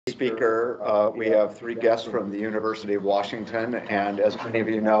speaker. We have three guests from the University of Washington, and as many of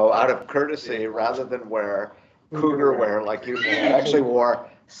you know, out of courtesy, rather than wear cougar wear like you did, I actually wore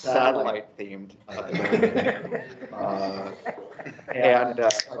satellite-themed. I'd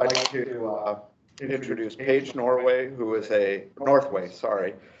like to introduce Paige Northway, who is an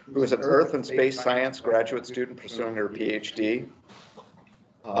Earth and Space Science graduate student pursuing her PhD.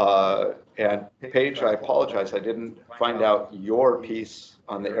 And Paige, I apologize, I didn't find out your piece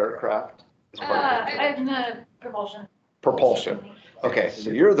on the aircraft. I'm the propulsion. Propulsion. Okay, so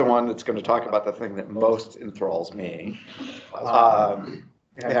you're the one that's going to talk about the thing that most enthralls me.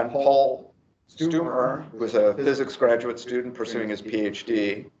 And Paul Sturmer, who is a physics graduate student pursuing his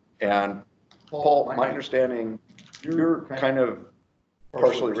PhD. And Paul, my understanding, you're kind of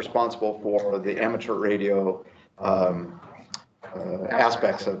partially responsible for the amateur radio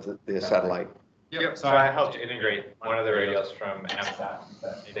aspects of the satellite. Yep, so I helped integrate one of the radios from HuskySat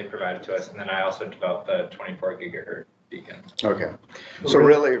that they provided to us, and then I also developed the 24 gigahertz beacon. Okay, so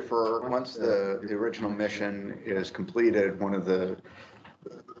really for once the original mission is completed, one of the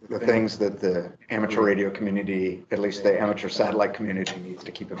things that the amateur radio community, at least the amateur satellite community, needs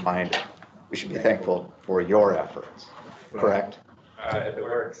to keep in mind, we should be thankful for your efforts, correct? If it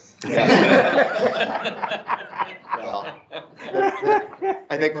works. Well,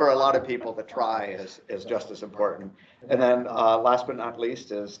 I think for a lot of people, the try is just as important. And then last but not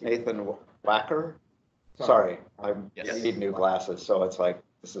least is Nathan Wacker. Sorry, I need new glasses, so it's like,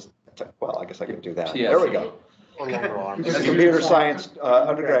 this is, well, I guess I could do that. Yes. There we go. He's a computer science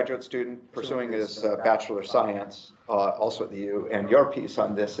undergraduate student pursuing his Bachelor of Science, also at the U. And your piece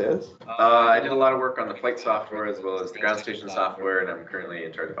on this is? I did a lot of work on the flight software as well as the ground station software, and I'm currently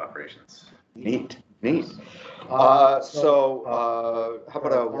in charge of operations. Neat, neat. How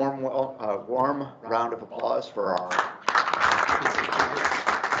about a warm round of applause for our...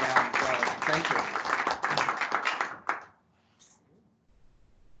 Thank you.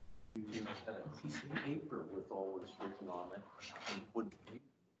 Paper with all this written on it.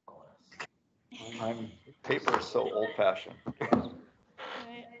 Paper is so old-fashioned. Are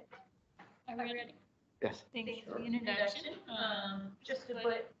we ready? Yes. Thanks for the introduction. Just to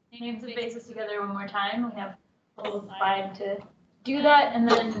put names and faces together one more time, we have a little slide to do that, and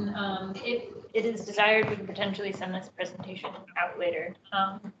then if it is desired, we can potentially send this presentation out later.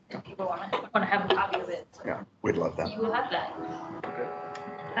 If people want to have a copy of it. Yeah, we'd love that. You will have that.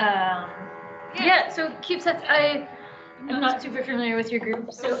 Yeah, so CubeSats, I am not super familiar with your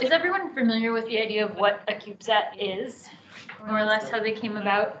group. So is everyone familiar with the idea of what a CubeSat is? More or less how they came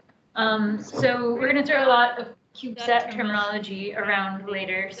about? So we're going to throw a lot of CubeSat terminology around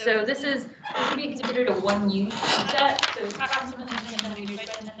later. So this would be considered a 1U CubeSat. So it's approximately 10 centimeters by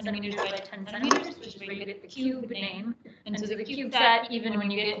 10 centimeters by 10 centimeters, which is where you get the cube name. And so the CubeSat, even when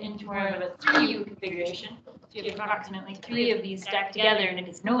you get into more of a 3U configuration, so you have approximately 3 of these stacked together, and it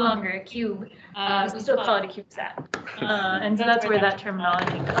is no longer a cube, we still call it a CubeSat. And so that's where that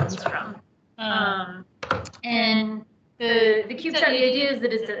terminology comes from. And the CubeSat, the idea is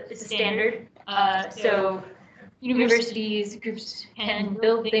that it's a standard. So universities, groups can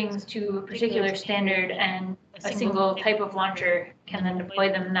build things to a particular standard, and a single type of launcher can then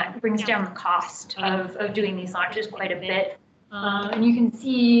deploy them, and that brings down the cost of doing these launches quite a bit. And you can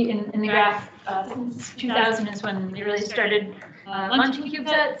see in the graph, since 2000 is when they really started launching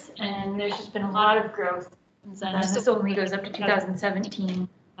CubeSats, and there's just been a lot of growth. And this only goes up to 2017,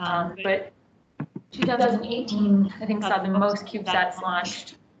 but 2018, I think, saw the most CubeSats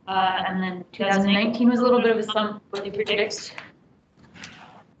launched. And then 2019 was a little bit of a slump, but they predict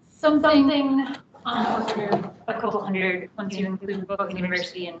something on the order of a couple hundred once you include both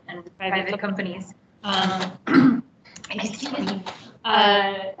university and private companies. Excuse me.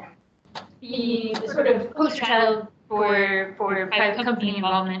 The sort of poster child for private company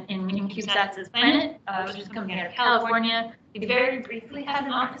involvement in CubeSats is Planet, which is a company out of California. They very briefly had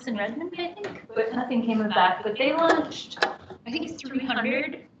an office in Redmond, I think, but nothing came of that. But they launched, I think,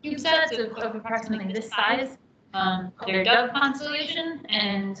 300 CubeSats of approximately this size, their Dove constellation,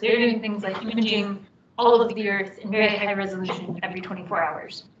 and they're doing things like imaging all of the Earth in very high resolution every 24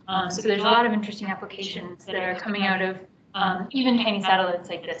 hours. So there's a lot of interesting applications that are coming out of even tiny satellites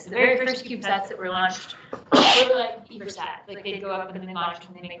like this. The very first CubeSats that were launched were like Eversat, like they'd go up and they launched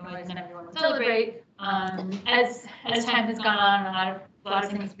and they make noise and everyone would celebrate. As time has gone on, a lot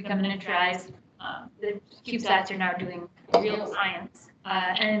of things become miniaturized. The CubeSats are now doing real science,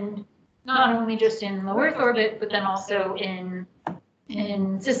 and not only just in low Earth orbit, but then also in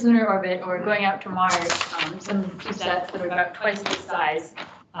cislunar orbit or going out to Mars. Some CubeSats that are about twice this size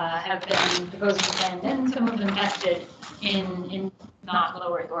have been proposed to send, and some of them tested in not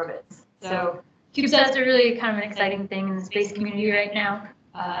low Earth orbits. So CubeSats are really kind of an exciting thing in the space community right now,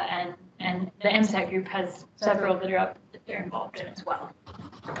 and the MSAT group has several that are up that they're involved in as well.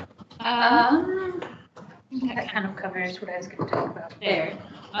 I think that kind of covers what I was going to talk about there.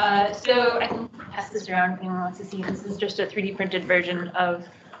 So I can pass this around if anyone wants to see. This is just a 3D printed version of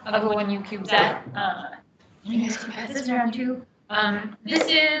a 1U CubeSat. You guys can pass this around too. This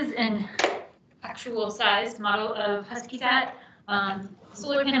is an actual sized model of HuskySat.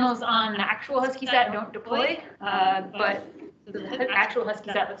 Solar panels on the actual HuskySat don't deploy, but the actual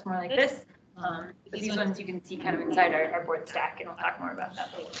HuskySat looks more like this. But these ones you can see kind of inside our board stack, and I'll talk more about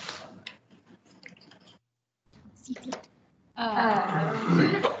that later. So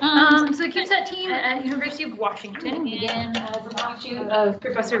the CubeSat team at University of Washington began as an offshoot of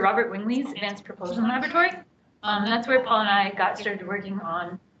Professor Robert Wingley's Advanced Propulsion Laboratory. That's where Paul and I got started working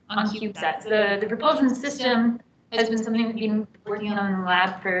on CubeSats. The propulsion system has been something we've been working on in the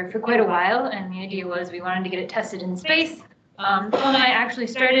lab for quite a while, and the idea was we wanted to get it tested in space. Paul and I actually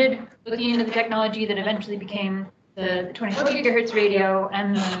started looking into the technology that eventually became the 24 gigahertz radio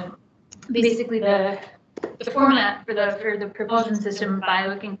and basically the format for the propulsion system by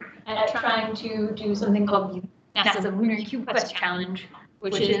looking at trying to do something called the NASA Lunar CubeQuest Challenge,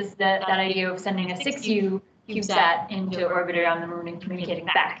 which is that idea of sending a 6U CubeSat into orbit around the moon and communicating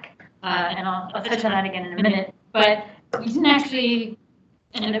back. And I'll touch on that again in a minute. But we didn't actually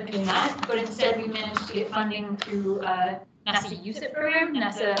end up doing that, but instead we managed to get funding through NASA USIP program,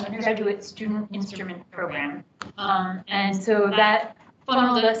 NASA Undergraduate Student Instrument Program. And so that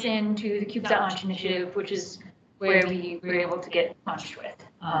funneled us into the CubeSat Launch Initiative, which is where we were able to get launched with.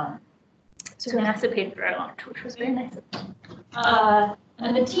 So NASA paid for our launch, which was very nice.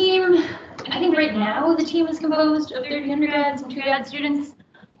 And the team, I think right now the team is composed of 30 undergrads and 2 grad students.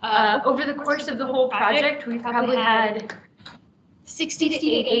 Over the course of the whole project, we've probably had 60 to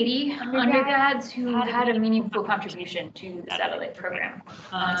 80 undergrads who had a meaningful contribution to the satellite program.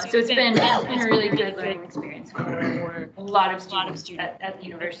 So it's been a really good learning experience for a lot of students at the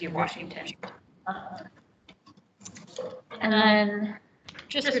University of Washington. And then,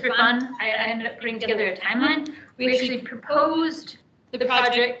 just for fun, I ended up putting together a timeline. We actually proposed the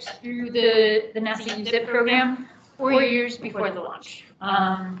project through the NASA USIP program 4 years before the launch.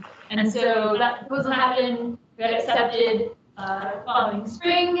 And so that proposal happened, we got accepted following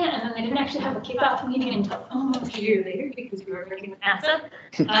spring, and then they didn't actually have a kickoff meeting until almost a year later because we were working with NASA.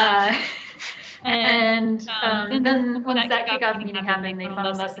 And then once that kickoff meeting happened, they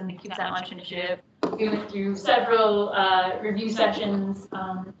funneled us in the CubeSat Launch Initiative. We went through several review sessions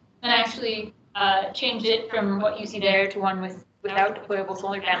and actually changed it from what you see there to one without deployable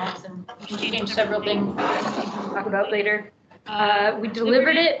solar panels, and changed several things that we can talk about later. We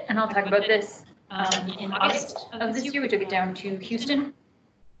delivered it, and I'll talk about this in August of this year. We took it down to Houston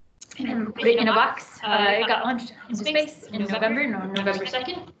and put it in a box. It got launched into space in November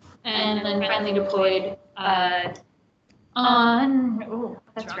 2nd, and then finally deployed on,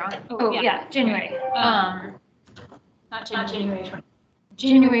 that's wrong. January. Not January 20.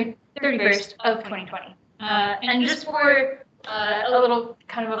 January 31st of 2020. And just for a little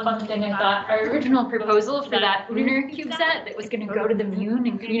kind of a fun thing, I thought our original proposal for that lunar CubeSat that was going to go to the moon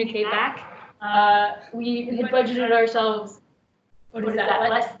and communicate back, we had budgeted ourselves,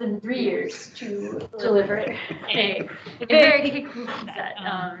 less than 3 years to deliver a very cool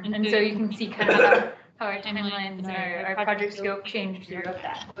CubeSat. And so you can see kind of how our timelines and our project scope changed throughout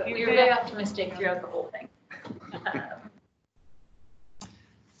that. But we were very optimistic throughout the whole thing.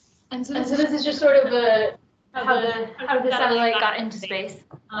 And so this is just sort of how the satellite got into space.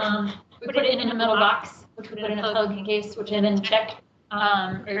 We put it in a metal box, which we put in a Pelican case, which I then checked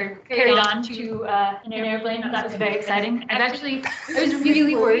or carried on to an airplane. That was very exciting. I was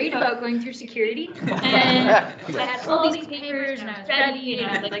really worried about going through security, and I had all these papers, and I was ready, and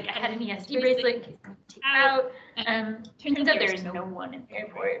I had an ESD bracelet in case I could take out. Turns out there is no one in the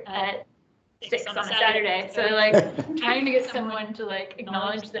airport at 6 on a Saturday, so trying to get someone to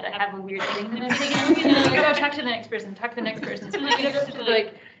acknowledge that I have a weird thing that I'm taking, oh, talk to the next person, So I go to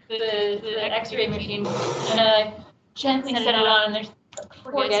the X-ray machine, and I gently set it on, and there's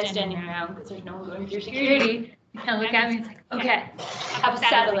 4 guys standing around because there's no one going through security. And I look at me, it's like, okay, I have a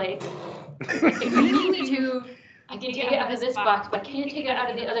satellite. If you need me to, I can take it out of this box, but I can't take it out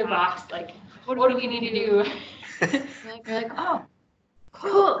of the other box. What do we need to do? They're like, oh.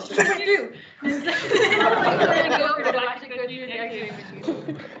 Cool, just right through. Go over to actually go through the X-ray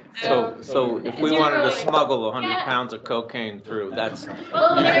machine. So if we wanted to smuggle 100 pounds of cocaine through, that's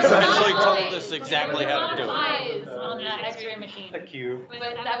Well, there's essentially not told always- us exactly how to do it. Eyes on that X-ray machine. A cube.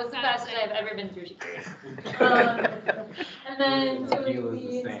 But that was the fastest I've ever been through security. And then so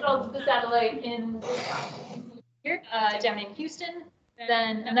we installed the satellite in here, down in Houston.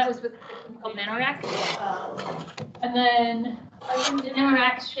 Then, and that was with called NanoRack. And then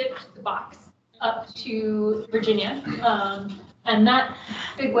NanoRack shipped the box up to Virginia. And that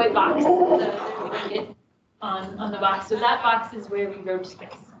big white box, the kit on the box. So that box is where we rode to space.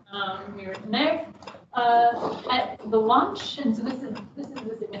 We were in there. At the launch, and so this is the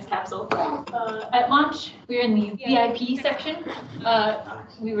Cygnus capsule. At launch, we were in the VIP section.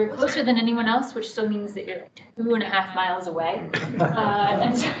 We were closer than anyone else, which still means that you're like 2.5 miles away.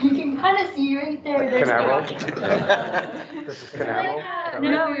 And so you can kind of see right there. There's This is Canaveral?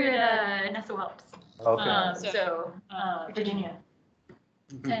 no, we were at Nessa Welps. Okay. Virginia.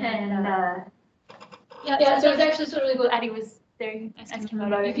 And yeah, so it was actually sort of really cool. Addie was there asking him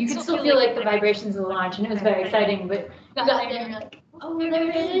about it. You could still feel like the vibrations of the launch, and it was very exciting. But you got there and you're like, oh, there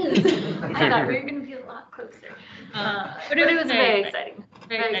it is. I thought we were going to be a lot closer. But it was very exciting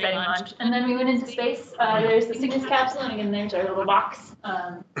launch. And then we went into space. There's the Cygnus capsule, and again, there's our little box.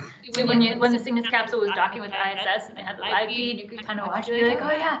 When the Cygnus capsule was docking with the ISS and they had the live feed, you could kind of watch it. You're like,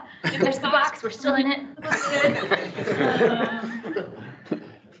 oh yeah, there's the box. We're still in it. It looks good.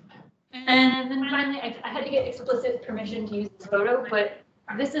 And then finally, I had to get explicit permission to use this photo, but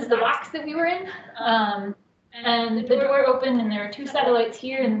this is the box that we were in. And the door opened, and there were 2 satellites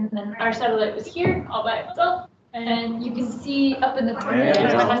here, and then our satellite was here, all by itself. And you can see up in the corner,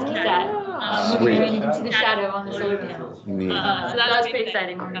 there's a HuskySat moving around. You can see the shadow on the solar panels. So that was pretty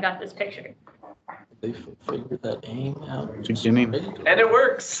exciting when we got this picture. They figured that aim out. And it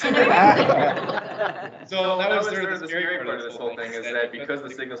works. So That was sort of the scary part of this whole thing, is that because the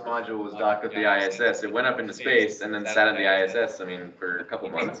Cygnus module was docked with the ISS, it went up into space and then sat on the ISS, I mean, for a couple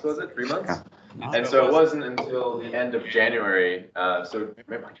months, was it? 3 months? And so it wasn't until the end of January, so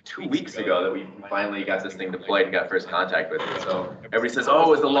maybe like 2 weeks ago, that we finally got this thing deployed and got first contact with it. So everybody says,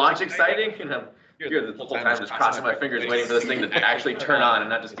 oh, was the launch exciting? And I'm here the whole time just crossing my fingers waiting for this thing to actually turn on and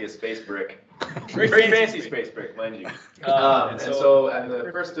not just be a space brick. Very fancy space brick, mind you. And so on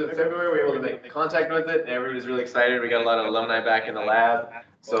the 1st of February, we were able to make contact with it, and everybody was really excited. We got a lot of alumni back in the lab.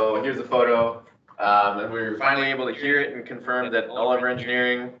 So here's the photo. And we were finally able to hear it and confirm that all of our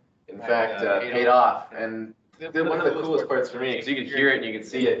engineering, in fact, paid off. And one of the coolest parts for me, because you could hear it and you could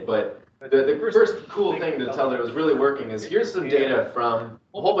see it, but the first cool thing to tell that it was really working is here's some data from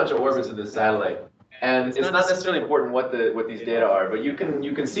a whole bunch of orbits of this satellite. And it's not necessarily important what these data are, but you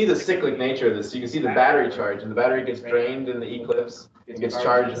can see the cyclic nature of this. You can see the battery charge, and the battery gets drained in the eclipse, it gets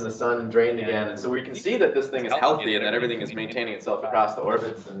charged in the sun and drained again. And so we can see that this thing is healthy and that everything is maintaining itself across the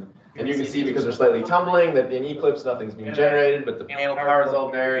orbits. And you can see, because they're slightly tumbling, that in eclipse nothing's being generated, but the panel power is all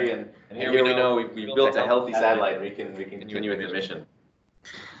vary. And here we know we've built a healthy satellite, and we can continue with the mission.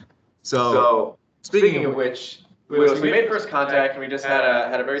 So speaking of which, we made first contact, and we just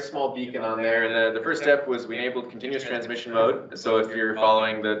had a very small beacon on there, and the first step was we enabled continuous transmission mode. So if you're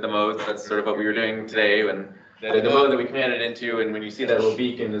following the modes, that's sort of what we were doing today, and the mode that we commanded into, and when you see that little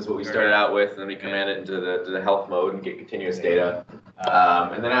beacon is what we started out with, and then we commanded into the health mode and get continuous data.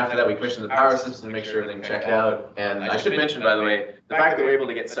 And then after that, we commissioned the power system to make sure everything checked out. And I should mention, by the way, the fact that we're able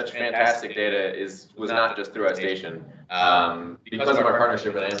to get such fantastic data was not just through our station. Because of our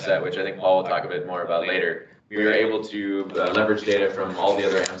partnership with AMSAT, which I think Paul will talk a bit more about later, we were able to leverage data from all the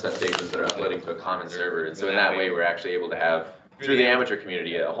other AMSAT stations that are uploading to a common server. And so in that way, we're actually able to have, through the amateur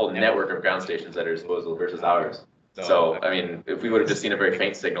community, a whole network of ground stations at our disposal versus ours. So, I mean, if we would have just seen a very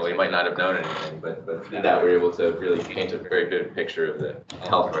faint signal, we might not have known anything, but through that, we're able to really paint a very good picture of the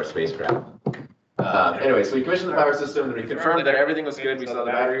health of our spacecraft. Anyway, so we commissioned the power system, and we confirmed that everything was good. We saw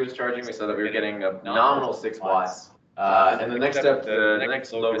the battery was charging. We saw that we were getting a nominal 6 watts. And the next step, the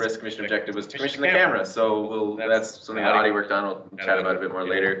next low-risk mission objective was to commission the camera. So that's something that Audie worked on. We'll chat about a bit more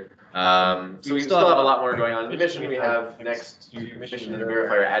later. So we still have a lot more going on in the mission. We have next to commission and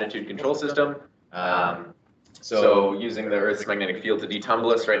verify our attitude control system. So using the Earth's magnetic field to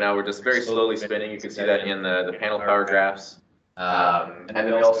detumble us. Right now, we're just very slowly spinning. You can see that in the panel power graphs. And then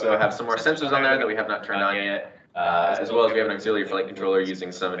we also have some more sensors on there that we have not turned on yet. As well as we have an auxiliary flight controller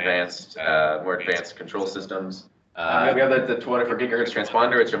using some advanced, more advanced control systems. We have the 204 gigahertz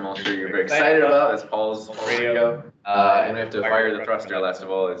transponder, which I'm sure you're very excited about. That's Paul's radio. And we have to fire the thruster, last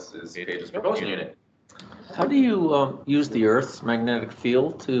of all, is Paige's propulsion unit. How do you use the Earth's magnetic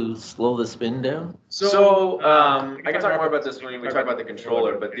field to slow the spin down? So I can talk more about this when we talk about the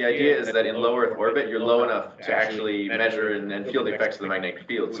controller, but the idea is that in low Earth orbit, you're low enough to actually measure and feel the effects of the magnetic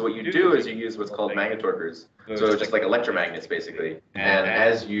field. So what you do is you use what's called magnetorquers. So it's just like electromagnets, basically. And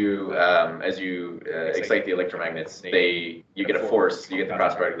as you excite the electromagnets, you get a force, you get the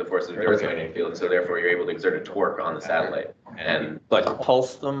cross product of the force of the Earth's magnetic field, and so therefore you're able to exert a torque on the satellite. And Like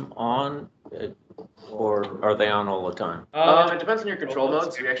pulse them on, or are they on all the time? it depends on your control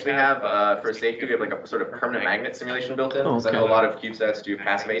modes. We actually have, for safety, we have like a sort of permanent magnet simulation built in. So I know a lot of CubeSats do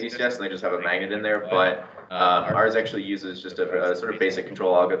passive ADCS and they just have a magnet in there, but ours actually uses just a sort of basic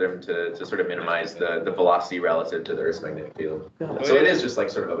control algorithm to sort of minimize the velocity relative to the Earth's magnetic field. So it is just like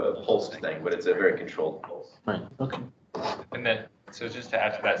sort of a pulsed thing, but it's a very controlled pulse. Right, okay. And then, so just to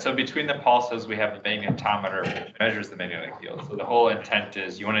add to that, so between the pulses, we have the magnetometer, which measures the magnetic field. So the whole intent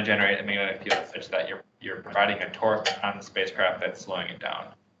is you want to generate a magnetic field such that you're providing a torque on the spacecraft that's slowing it down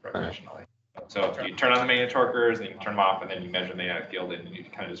rotationally. So if you turn on the magnetorquers, then you turn them off, and then you measure the magnetic field, and you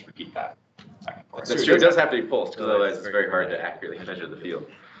kind of just repeat that back and forth. That's true. It does have to be pulsed, because otherwise it's very hard to accurately measure the field.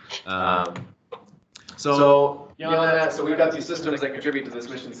 So beyond that, so we've got these systems that contribute to this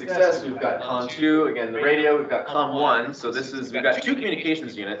mission success. We've got COM2, again, the radio. We've got COM1. So we've got two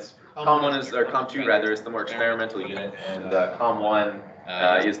communications units. COM1 is, or COM2 rather, is the more experimental unit, and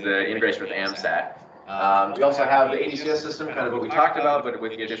COM1 is the integration with AMSAT. We also have the ADCS system, kind of what we talked about, but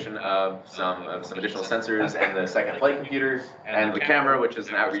with the addition of some additional sensors and the second flight computer, and the camera, which is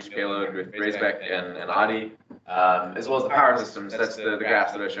an outreach payload with Raisbeck and Audi, as well as the power systems. That's the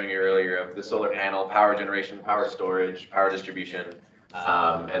graphs that I was showing you earlier of the solar panel, power generation, power storage, power distribution,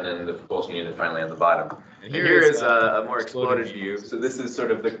 and then the propulsion unit finally on the bottom. And here is a more exploded view. So this is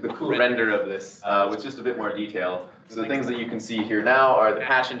sort of the cool render of this with just a bit more detail. So the things that you can see here now are the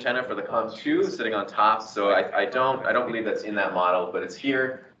patch antenna for the COM2 sitting on top. So I don't believe that's in that model, but it's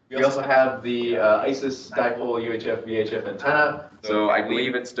here. We also have the ISIS dipole UHF VHF antenna. So I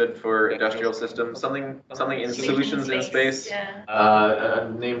believe it stood for industrial system, something in solutions in space.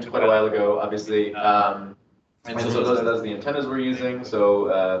 Named quite a while ago, obviously. And so those are the antennas we're using. So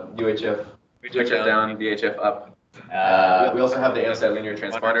UHF down, VHF up. We also have the AMSAT linear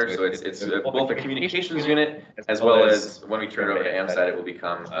transponder, so it's both a communications unit as well as when we turn it over to AMSAT, it will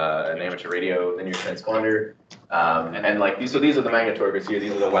become an amateur radio linear transponder. And like these are the magnetorquers here.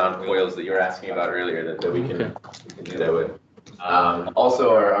 These are the wound coils that you were asking about earlier that we can do that with.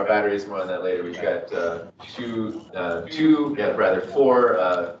 Also, our batteries, more on that later. We've got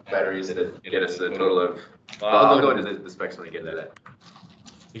four batteries that get us a total of. I'll go into the specs when we get to that.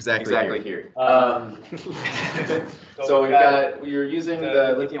 Exactly here. So we're using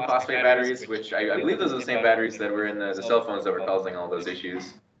the lithium phosphate batteries, which I believe those are the same batteries that were in the cell phones that were causing all those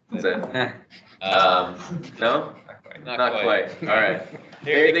issues. Is it? No? Not quite. All right.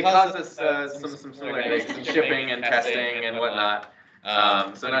 They caused us some similar things in shipping and testing and whatnot.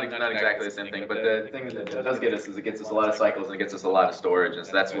 So not exactly the same thing, but the thing that it does get us is it gets us a lot of cycles and it gets us a lot of storage, and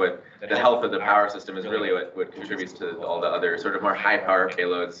so that's what the health of the power system is really what contributes to all the other sort of more high power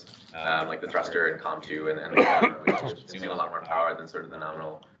payloads like the thruster and COM2 and the camera, which is using a lot more power than sort of the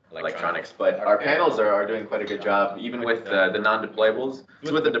nominal electronics. But our panels are doing quite a good job, even with the non-deployables.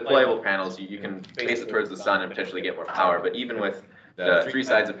 So with the deployable panels, you can face it towards the sun and potentially get more power, but even with the three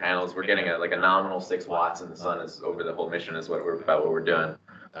sides of panels, we're getting a nominal 6 watts in the sun is over the whole mission is what we're doing.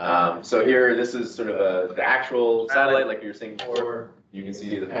 So here, this is sort of the actual satellite like you were seeing before. You can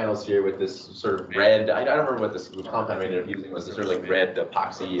see the panels here with this sort of red, I don't remember what this compound we ended up using was, this sort of like red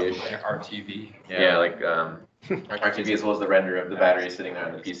epoxy-ish. RTV. Yeah, like RTV as well as the render of the battery sitting there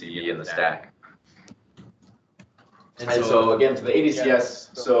on the PCB and the stack. And so again, to the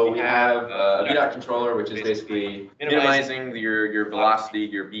ADCS, so we have a VDOT controller, which is basically minimizing your velocity,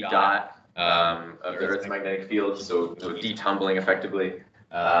 your V dot of the Earth's magnetic field, so detumbling effectively.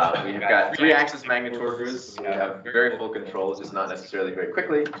 We have got 3-axis magnetorquers. We have very full control, just not necessarily very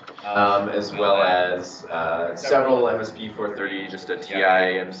quickly, as well as several MSP 430, just a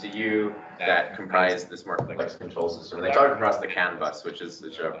TI MCU that comprise this more complex control system. And they talk across the CAN bus, which is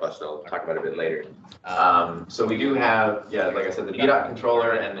a bus I'll talk about a bit later. So we do have, like I said, the VDOT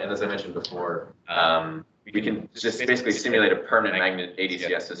controller, and as I mentioned before, we can just basically simulate a permanent magnet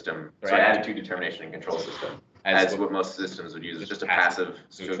ADCS system, so attitude determination and control system, as what most systems would use. It's just a passive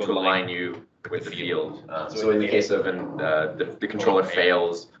to align you with the field. So in the case of the controller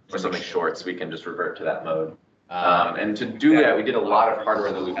fails or something shorts, we can just revert to that mode. And to do that, we did a lot of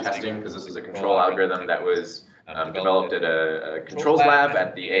hardware loop testing, because this is a control algorithm that was developed at a controls lab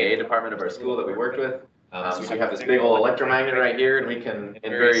at the AA department of our school that we worked with. So we have this big old electromagnet right here, and we can,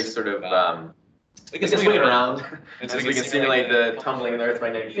 in very sort of we can swing it around, and so we can simulate the tumbling in the Earth's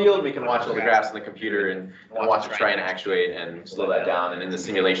magnetic field. We can watch all the graphs on the computer and watch it try and actuate and slow that down. And in the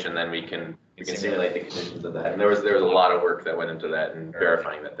simulation, then we can simulate the conditions of that. And there was a lot of work that went into that and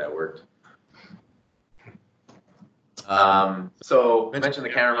verifying that that worked. So I mentioned the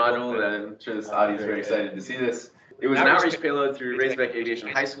camera module, and I'm sure this audience is very excited to see this. It was an outreach payload through Razorback Aviation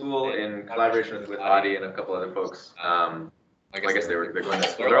High School in collaboration with Adi and a couple other folks. I guess they're going to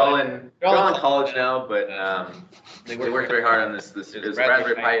school. They're all in college now, but they worked very hard on this. It was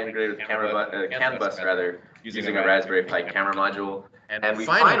Raspberry Pi integrated with CAN bus rather, using a Raspberry Pi camera module. And we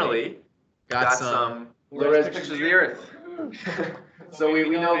finally got some low-res pictures of the Earth. So we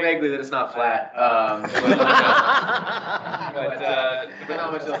know vaguely that it's not flat, but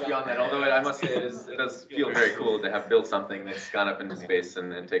not much else beyond that. Although I must say it does feel very cool to have built something that's gone up into space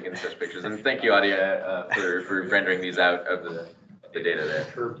and taken such pictures. And thank you, Adia, for rendering these out of the data there.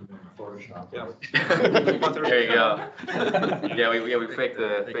 There you go. Yeah, we faked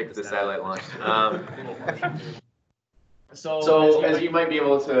the satellite launch. So as you might be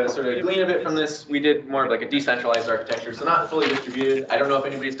able to sort of glean a bit from this, we did more of like a decentralized architecture, so not fully distributed. I don't know if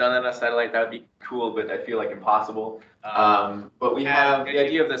anybody's done that on a satellite. That would be cool, but I feel like impossible. But we have, the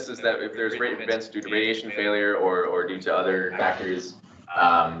idea of this is that if there's events due to radiation failure or due to other factors,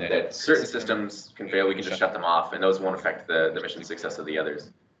 that certain systems can fail, we can just shut them off, and those won't affect the mission success of the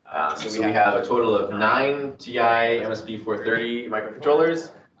others. So we have a total of 9 TI MSP 430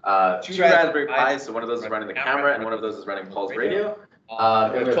 microcontrollers. 2 Raspberry Pis, so one of those is running the camera and one of those is running Pulse radio.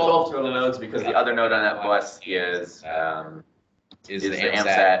 And we have 12 total nodes because the other node on that bus is the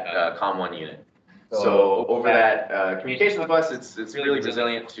AMSAT COM1 unit. So over that communications bus, it's really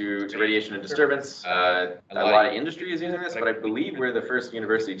resilient to radiation and disturbance. A lot of industry is using this, but I believe we're the first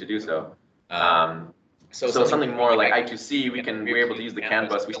university to do so. So something more like I2C, we're able to use the CAN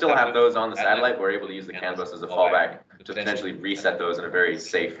bus. We still have those on the satellite, but we're able to use the CAN bus as a fallback to potentially reset those in a very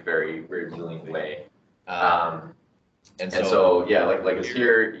safe, very resilient way. And so yeah, like it's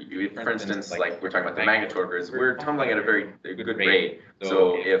here, for instance, like we're talking about the magnetorquers, we're tumbling at a very good rate.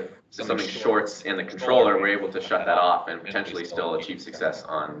 So if something shorts in the controller, we're able to shut that off and potentially still achieve success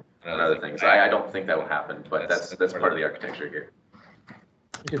on other things. I don't think that will happen, but that's part of the architecture here.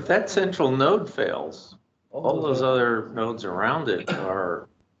 If that central node fails, all those other nodes around it are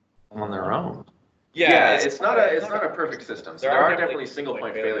on their own. Yeah, it's not a perfect system. So there are definitely single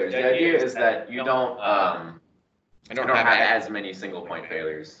point failures. The idea is that you don't have as many single point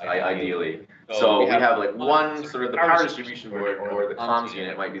failures, ideally. So we have like one sort of the power distribution board or the comms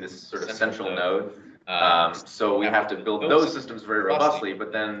unit might be this sort of central node. So we have to build those systems very robustly,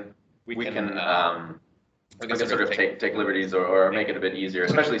 but then we can sort of take liberties or make it a bit easier,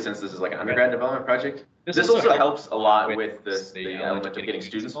 especially since this is like an undergrad development project. This also helps a lot with the element of getting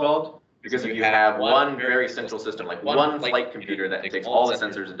students involved, because if you have one very central system, like one flight computer that takes all the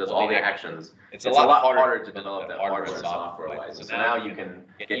sensors and does all the actions, it's a lot harder to develop that hardware and software-wise. So now you can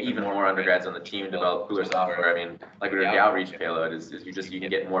get even more undergrads on the team and develop cooler software. I mean, like with the outreach payload, is you can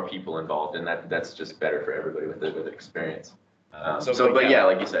get more people involved, and that's just better for everybody with the experience. But yeah,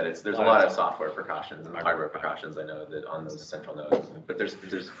 like you said, there's a lot of software precautions and hardware precautions, I know, that on those central nodes, but there's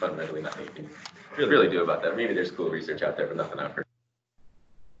fundamentally nothing you can really do about that. Maybe there's cool research out there, but nothing I've heard.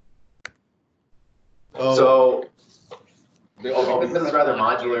 So because it's rather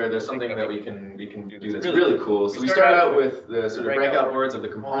modular, there's something that we can do that's really cool. So we start out with the sort of breakout boards of the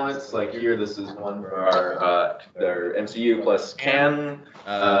components. Like here, this is one for our MCU plus CAN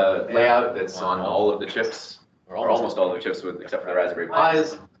layout that's on all of the chips, or almost all the chips, except for the Raspberry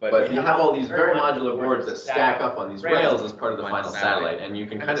Pis. But you have all these very modular boards that stack up on these rails as part of the final satellite, and you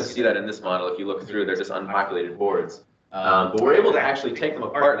can kind of see that in this model. If you look through, they're just unpopulated boards. But we're able to actually take them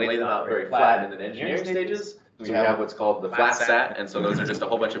apart and lay them out very flat in the engineering stages. So we have what's called the flat sat, and so those are just a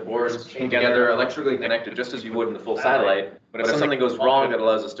whole bunch of boards chained together, electrically connected, just as you would in the full satellite. But if something goes wrong, that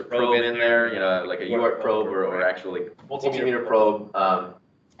allows us to probe in there, like a UART probe or actually multimeter probe,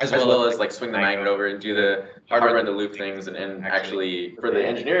 as well as like swing the magnet over and do the hardware in the loop things. And actually, for the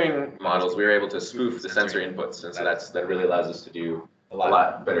engineering models, we were able to spoof the sensor inputs, and so that really allows us to do a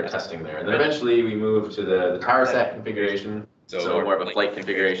lot better testing there. And then eventually we move to the tower sat configuration, so more of a flight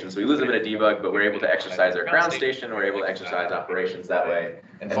configuration. So we lose a bit of debug, but we're able to exercise our ground station, we're able to exercise operations that way.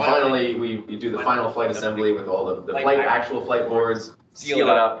 And finally, we do the final flight assembly with all the actual flight boards, seal it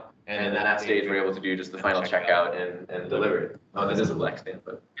up, and then at that stage we're able to do just the final checkout and deliver it. Oh, this is a black stand,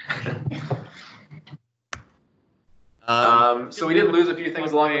 but. So we did lose a few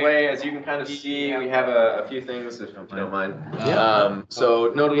things along the way. As you can kind of see, we have a few things, if you don't mind.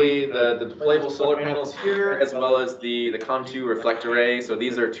 So notably the deployable solar panels here, as well as the COM2 reflect array. So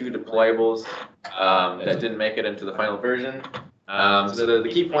these are two deployables that didn't make it into the final version. So the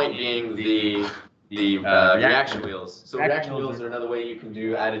key point being the reaction wheels. So reaction wheels are another way you can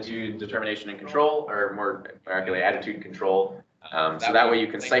do attitude determination and control, or more accurately, attitude control. So that way you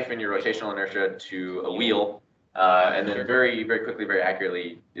can siphon your rotational inertia to a wheel, and then very, very quickly, very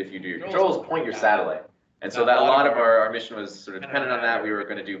accurately, if you do your controls, point your satellite. And so that a lot of our mission was sort of dependent on that. We were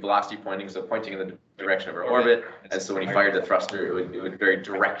going to do velocity pointing, so pointing in the direction of our orbit. And so when you fired the thruster, it would very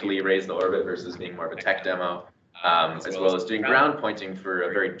directly raise the orbit versus being more of a tech demo. As well as doing ground pointing for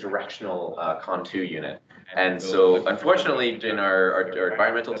a very directional COM2 unit. And so unfortunately, in our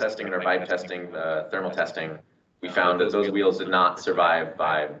environmental testing and our vibe testing, thermal testing, we found that those wheels did not survive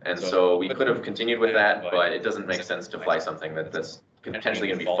vibe. And so we could have continued with that, but it doesn't make sense to fly something that's potentially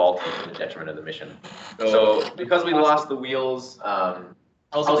going to be faulty to the detriment of the mission. So because we lost the wheels,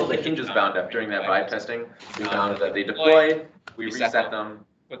 also the hinges bound up during that vibe testing, we found that they deployed, we reset them,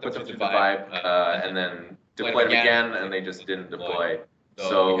 put them through the vibe, and then deployed them again, and they just didn't deploy.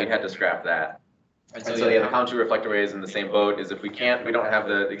 So we had to scrap that. And so the COM2 reflector arrays in the same boat is if we don't have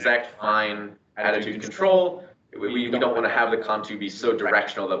the exact fine attitude control, we don't want to have the COM2 be so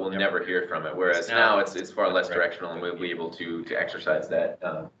directional that we'll never hear from it. Whereas now it's far less directional, and we'll be able to exercise that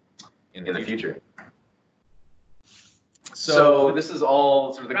in the future. So this is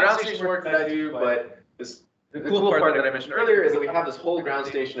all sort of the ground station work that I do, but the cool part that I mentioned earlier is that we have this whole ground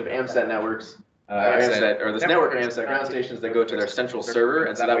station of AMSAT networks. This network of AMSAT ground stations that go to their central server,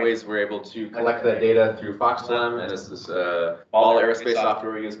 and so that way we're able to collect that data through FoxTelem, and it's this Ball aerospace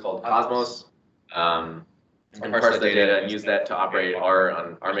software we use called Cosmos, and parse that data and use that to operate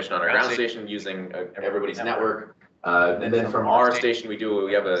our mission on our ground station using everybody's network. And then from our station, we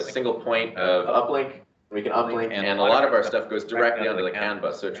have a single point of uplink. We can uplink, and a lot of our stuff goes directly onto the CAN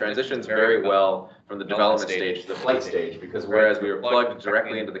bus. So it transitions very well from the development stage to the flight stage, because whereas we were plugged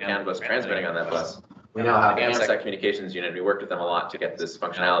directly into the CAN bus transmitting on that bus, we now have an AMSAT communications unit. We worked with them a lot to get this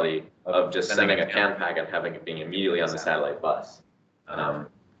functionality of just sending a CAN packet and having it being immediately on the satellite bus.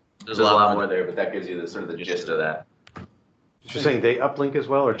 There's a lot more there, but that gives you the sort of the gist of that. You're saying they uplink as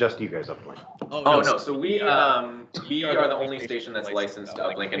well, or just you guys uplink? Oh no, so we are the only station that's licensed to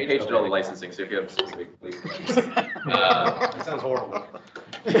uplink, and Paige did all the licensing, so if you have specific questions. That sounds horrible.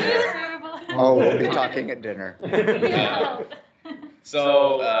 Oh, we'll be talking at dinner.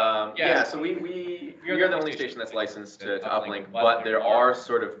 So we are the only station that's licensed to uplink, but there are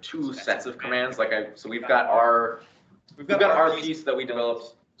sort of two sets of commands. So we've got our piece that we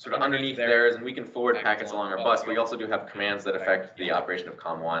developed sort of underneath theirs, and we can forward packets along our bus. We also do have commands that affect the operation of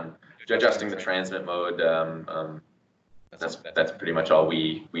COM1, adjusting the transmit mode. That's pretty much all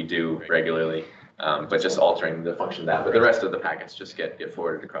we do regularly, but just altering the function of that. But the rest of the packets just get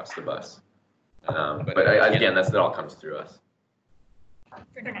forwarded across the bus. Again, that all comes through us.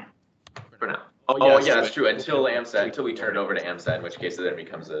 For now. Oh yeah, that's true. Until we turn it over to AMSAT, in which case it then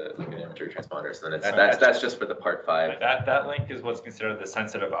becomes like an imagery transponder. So then that's just for the part 5. That link is what's considered the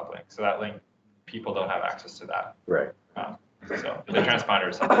sensitive uplink. So that link, people don't have access to that. Right. So the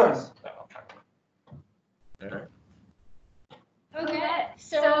transponder is something else. Okay,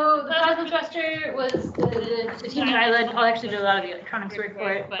 so the plasma thruster was the team that I led. Paul actually did a lot of the electronics work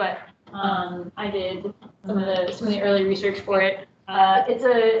for it, but I did some of the early research for it.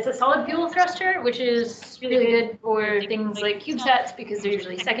 It's a solid fuel thruster, which is really good for things like CubeSats because they're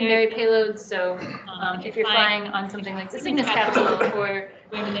usually secondary payloads. So if you're flying on something like the Cygnus capsule or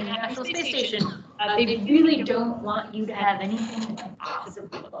going to the International Space Station, they really don't want you to have anything that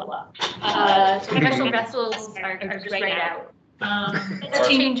possibly blow up. So commercial vessels are just right out. It's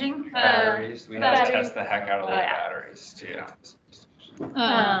changing. Batteries, we have to test the heck out of those batteries too.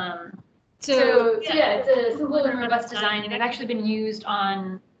 So yeah, it's a simple and robust design, and it's actually been used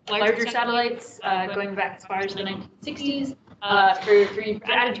on larger satellites going back as far as the 1960s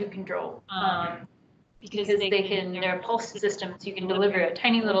for attitude control. Because they're pulse systems, you can deliver a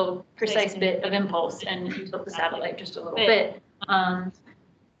tiny little precise bit of impulse and you tilt the satellite just a little bit.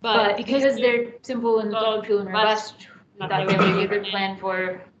 But because they're simple and solid fuel and robust, we thought it would be a good plan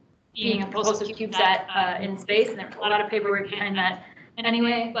for being a propulsive CubeSat in space, and there's a lot of paperwork behind that.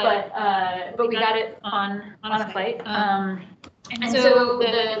 Anyway, but we got it on a flight. And so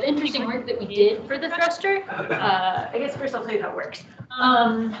the interesting work that we did for the thruster, I guess first I'll tell you how it works.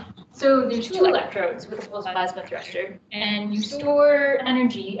 So there's 2 electrodes with a pulse plasma thruster, and you store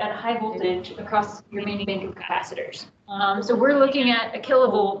energy at a high voltage across your main bank of capacitors. So we're looking at a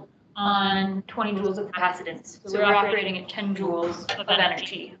kilovolt on 20 joules of capacitance. So we're operating at 10 joules of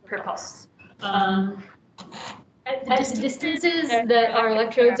energy per pulse. At distances that our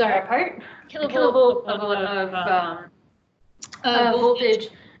electrodes are apart, kilovolt of voltage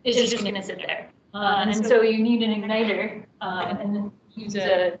is just going to sit there. And so you need an igniter and then use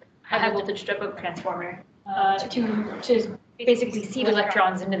a high voltage step-up transformer to basically seed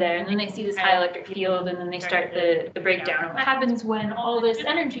electrons into there, and then they see this high electric field, and then they start the breakdown. And what happens when all this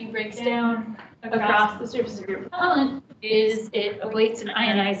energy breaks down across the surface of your propellant is it ablates and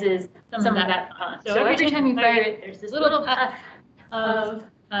ionizes some of that propellant. So every time you fire it, there's this little puff of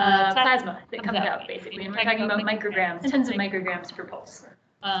plasma that comes out, basically, and we're talking about micrograms, tens of micrograms per pulse.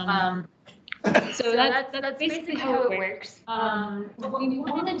 So that's basically how it works. What we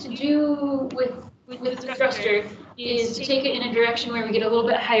wanted to do with the thruster is to take it in a direction where we get a little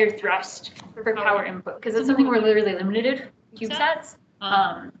bit higher thrust for power input, because it's something we're literally limited to CubeSats.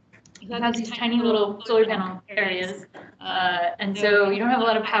 You have these tiny little solar panel areas, and so you don't have a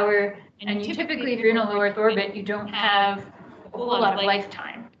lot of power, and you typically, if you're in a low Earth orbit, you don't have a whole lot of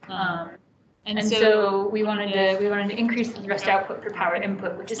lifetime. And so we wanted to increase the thrust output for power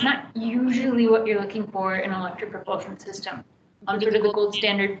input, which is not usually what you're looking for in an electric propulsion system. Sort of the gold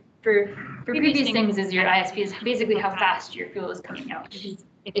standard for previous things is your ISP is basically how fast your fuel is coming out. Because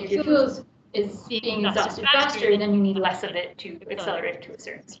if your fuel is being exhausted faster, then you need less of it to accelerate to a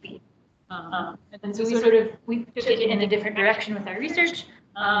certain speed. And so we took it in a different direction with our research,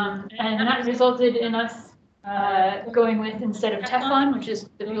 and that resulted in us going with, instead of Teflon, which is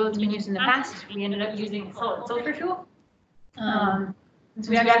the fuel that's been used in the past, we ended up using solid sulfur fuel. And so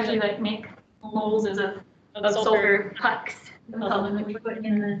we actually make molds of sulfur pucks, that we put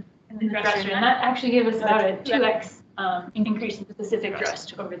in the thruster, and that actually gave us about a 2x increase in specific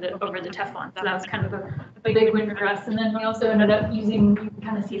thrust over the Teflon. So that was kind of a big win for us. And then we also ended up using, you can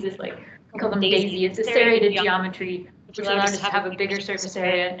kind of see this, we call them daisy. It's a serrated geometry, which allowed us to have a bigger surface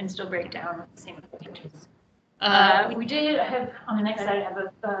area and still break down the same voltages. We did have, on the next slide, I have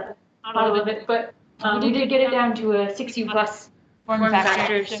a model of it, but we did get it down to a 6U plus form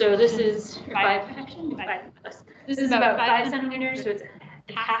factor. So this is 5 plus. This is about 5 centimeters, so it's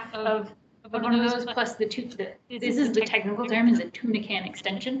half of one of those plus this is the technical term, is a tuna-can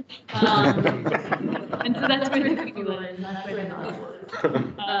extension. And so that's where the fuel is, and that's where the nozzle is.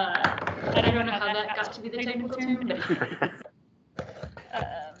 I don't know how that got to be the technical term, but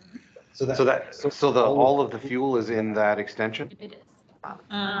So all of the fuel is in that extension? it is.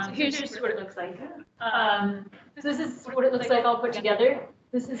 So here's just what it looks like. This is what it looks like all put together.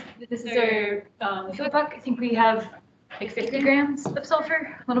 This is our fuel puck. I think we have like 50 grams of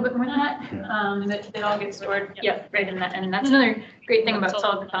sulfur, a little bit more than that. That all gets stored, right in that. And that's another great thing about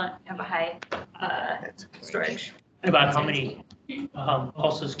solid propellant. You have a high storage. About how many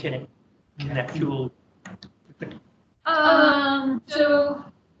pulses can it in that fuel? So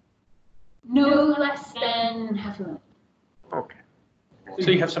no less than half a minute. Okay.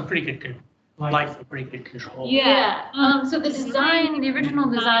 So you have some pretty good life and pretty good control. Yeah. So the original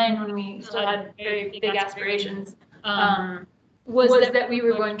design, when we still had very big aspirations, was that we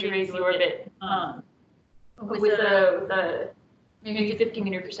were going to raise the orbit with a maybe 50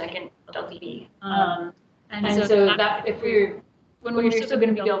 meter per second LTV. And so that when we were still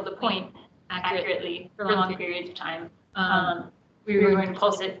going to be able to point accurately for long periods of time, we were going to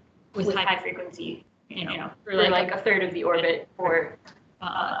pulse it with high frequency, for like a third of the orbit for,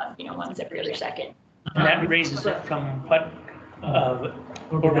 once every other second. And that raises it from what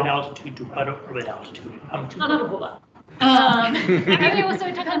orbit altitude to what orbit altitude? Not a whole lot. So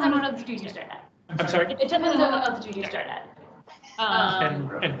it depends on what altitude you start at. I'm sorry? It depends on what altitude you start at.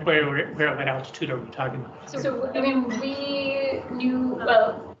 And where at altitude are we talking about? So we knew,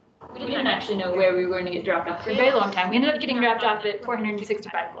 we didn't actually know where we were going to get dropped off for a very long time. We ended up getting dropped off at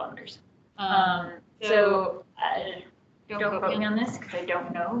 465 kilometers. So don't quote me on this because I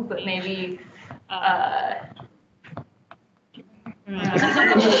don't know, but maybe it's in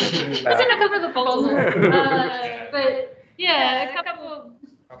a couple of the proposals. But yeah, a couple of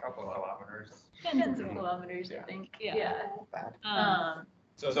kilometers. Tens of kilometers, I think. Yeah.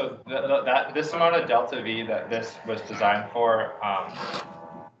 So this amount of delta V that this was designed for,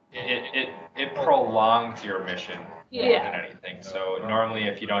 it prolongs your mission more than anything. So normally,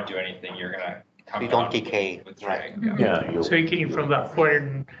 if you don't do anything, you're gonna come. You don't decay, right? Yeah. So you're getting from about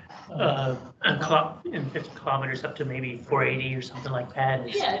 450 kilometers up to maybe 480 or something like that.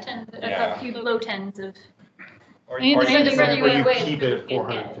 A few low tens of. Or Or you keep it at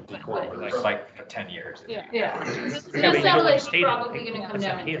 450 kilometers. like for 10 years. Yeah. The The satellite's probably going to come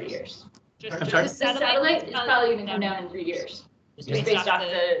down in 3 years. I'm sorry? The satellite is probably going to come down in 3 years. just based off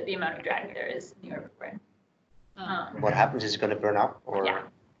the amount of drag there is in the orbit we're in. What happens is it gonna burn up or? Yeah.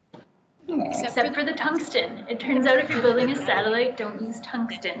 Except for the tungsten. It turns out if you're building a satellite, don't use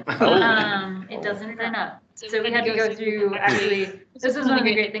tungsten. It doesn't burn up. So we had to go through, actually, this was one of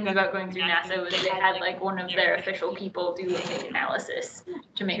the great things about going through NASA was they had like one of their official people do a analysis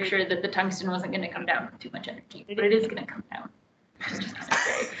to make sure that the tungsten wasn't going to come down with too much energy, but it is going to come down. Which is just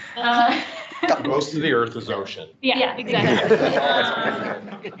great. Most of the Earth is ocean. Yeah, exactly.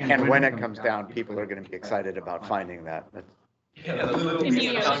 And when it comes down, people are gonna be excited about finding that. Yeah, the little In the piece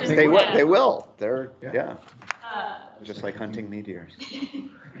of ocean. tungsten. They will, Yeah. they will. They're, yeah, Uh, just like hunting meteors.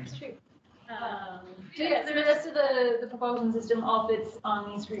 It's true. So yeah, so the rest of the propulsion system all fits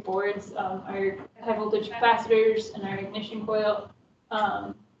on these 3 boards. Our high voltage capacitors and our ignition coil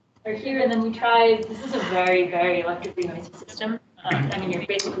are here, and then we tried, this is a very, very electrically noisy system. I mean, you're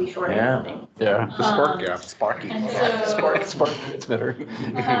basically shorting Yeah. something. Yeah. The spark gap. Sparky. And so, Spark transmitter.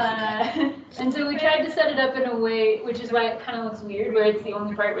 and so we tried to set it up in a way, which is why it kind of looks weird, where it's the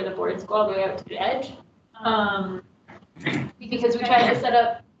only part where the boards go all the way out to the edge. Because we tried to set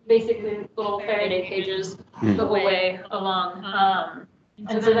up basically little Faraday cages the whole way along.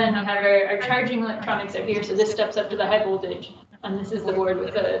 And so then we have our charging electronics are here, so this steps up to the high voltage, and this is the board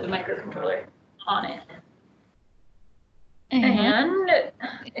with the microcontroller on it. And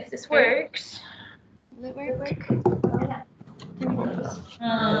if this works, will it work? Oh,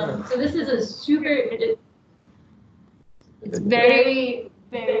 yeah. So this is a it's very,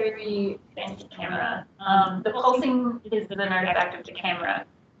 very fancy camera. The pulsing is an artifact of the camera,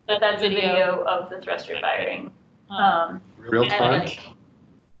 but that's a video of the thruster firing. Real time?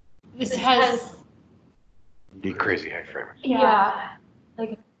 This has, Be crazy high frame. yeah,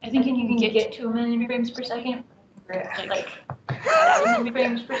 like, I think you can get to 1 million frames per second, or like 1,000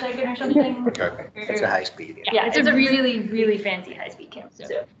 frames per second or something. Okay. It's a high speed. Yeah, it's a really, really fancy high-speed camera, so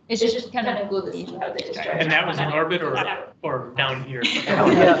it's just kind of cool to see how they discharge. And that was in orbit or down here?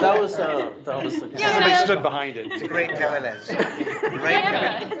 Yeah, that was the. Somebody stood behind it. It's a great telelense.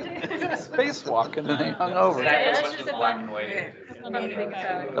 Yeah. Spacewalk and then they hung over. Yeah, Exactly that's what just the a black one. and white is.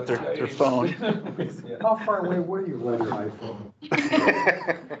 Got their phone. How far away were you on your iPhone?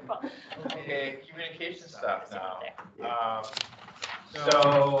 Okay, communication stuff now.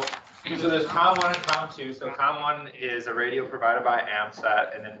 So there's COM1 and COM2. So COM1 is a radio provided by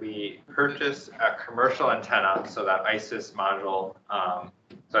AMSAT, and then we purchased a commercial antenna, so that ISIS module. So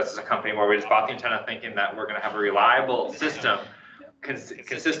this is a company where we just bought the antenna thinking that we're going to have a reliable system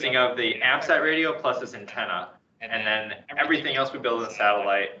consisting of the AMSAT radio plus this antenna. And then everything else we build in the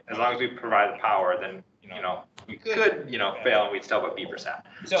satellite, as long as we provide the power, then, we could, fail and we'd still have a beeper.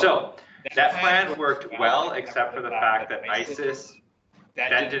 So that plan worked well, except for the fact that ISIS,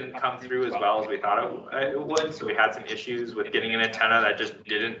 that didn't come through as well as we thought it would. So we had some issues with getting an antenna that just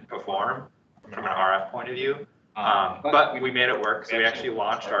didn't perform from an RF point of view. But we made it work. So we actually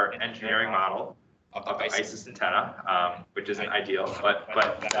launched our engineering model of the ISIS antenna, which isn't ideal, but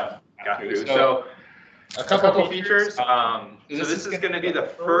that got through. So a couple features. So this is going to be the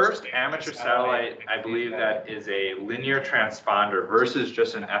first amateur satellite, I believe, that is a linear transponder versus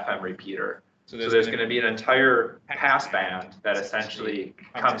just an FM repeater. So there's going to be an entire passband that essentially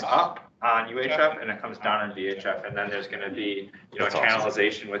comes up on UHF and it comes down on VHF, and then there's going to be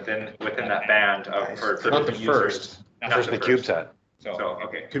channelization within that band for Not the different first. users. First the CubeSat. So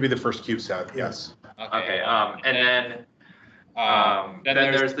okay. Could be the first CubeSat, yes. Okay. And then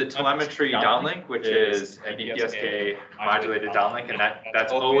there's the telemetry downlink, which is a BPSK modulated downlink, and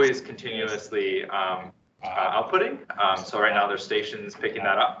that's always continuously outputting. So right now there's stations picking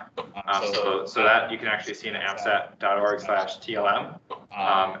that up. So that you can actually see in amsat.org/TLM.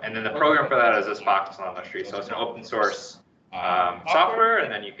 And then the program for that is this Fox telemetry. So it's an open source software,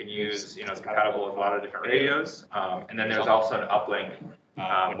 and then you can use, it's compatible with a lot of different radios. And then there's also an uplink,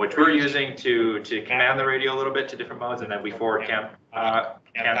 which we're using to command the radio a little bit to different modes, and then we forward cam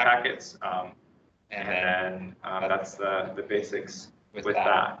packets. And then that's the basics with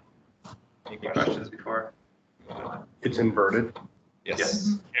that. Any questions before? It's inverted.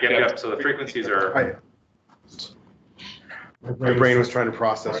 Yes. Yep. So the frequencies are. My brain was trying to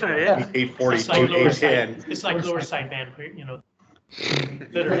process Sure, yeah. 840 It's like to lower 810. side, it's like lower sideband,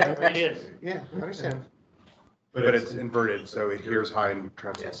 literally, it is. Yeah, I understand. But it's inverted, so it hears high and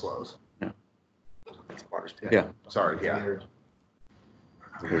transmits lows. Yeah. Sorry, yeah. Here's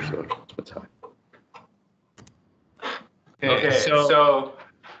what's high. Okay, so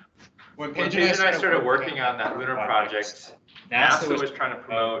when Paige and I started working on that lunar project, NASA was trying to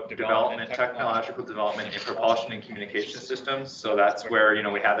promote development, technological development in propulsion and communication systems. So that's where,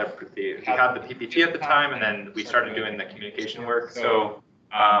 we had the PPT at the time, and then we started doing the communication work. So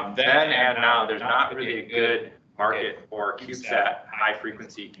then and now, there's not really a good market for CubeSat high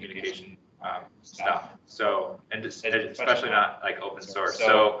frequency communication stuff. So, and especially not like open source.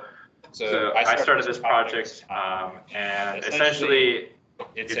 So I started this project, and essentially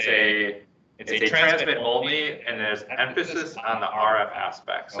it's a transmit only, and there's emphasis on the RF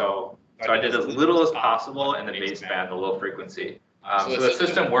aspect. So I did as little as possible in the baseband, the low frequency. So the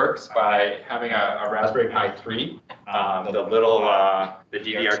system works by having a Raspberry Pi 3, the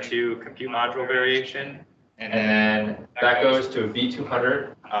DDR2 compute module variation, and then that goes to a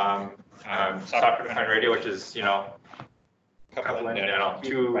V200 software-defined radio, which is, a couple in,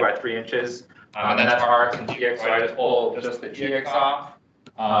 2 by 3 inches. And then that's RX and GX, so I just pull just the GX off.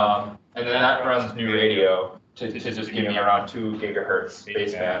 And then that runs new radio to just give me around 2 gigahertz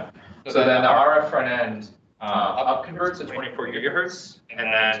baseband. So then the RF front end up converts to 24 gigahertz,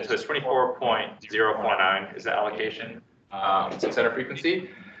 and then so it's 24.049 is the allocation, 600 frequency.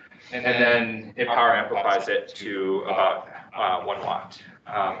 And then it power amplifies it to about 1 watt.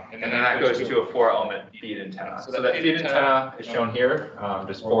 And then that goes to a 4-element feed antenna. So that feed antenna is shown here,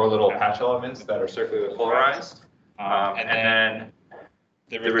 just 4 little patch elements that are circularly polarized. And then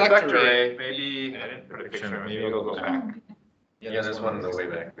the reflector array, maybe, I didn't put a picture, maybe we'll go back. Yeah, there's one in the way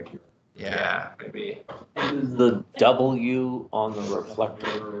back. Yeah, maybe. Is the W on the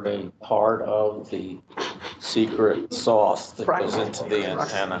reflector array part of the secret sauce that goes into the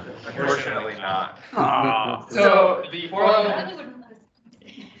antenna? Unfortunately not. So the 4-element.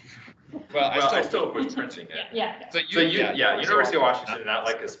 Well, I still was printing it. Yeah. So University of Washington did not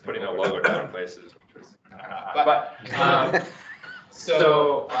like us putting a logo down in places, which was kind of odd.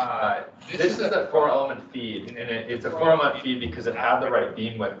 So this is a 4-element feed, and it's a 4-element feed because it had the right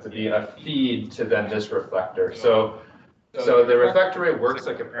beam width to be a feed to then this reflector. So the reflector array works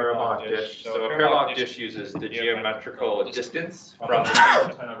like a parabolic dish. So a parabolic dish uses the geometrical distance from the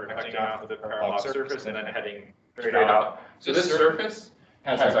antenna reflecting off of the parabolic surface and then heading straight out. So this surface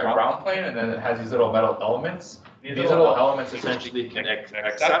has a ground plane, and then it has these little metal elements. These little elements essentially can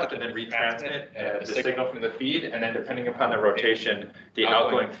accept and then retransmit the signal from the feed, and then depending upon the rotation, the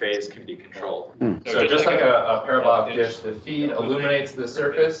outgoing phase can be controlled. So just like a parabolic dish, the feed illuminates the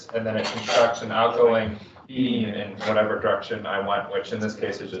surface, and then it constructs an outgoing beam in whatever direction I want, which in this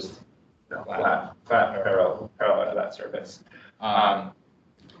case is just flat parallel to that surface.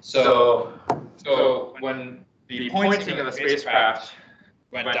 So when the pointing of the spacecraft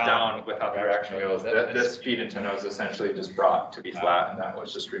went down without the reaction wheels, this feed antenna was essentially just brought to be flat, and that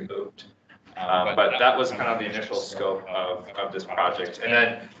was just removed. But that was kind of the initial scope of this project. And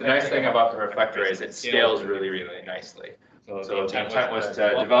then the nice thing about the reflector is it scales really, really nicely. So the intent was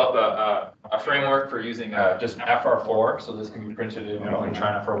to develop a framework for using just FR4, so this can be printed in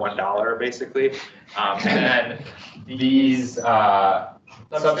China for $1 basically. And then these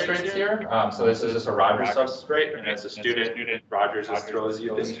substrates here. So this is just a Rogers substrate, and as a student, Rogers just throws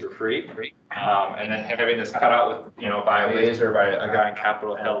you this for free. And then having this cut out with, by a laser by a guy in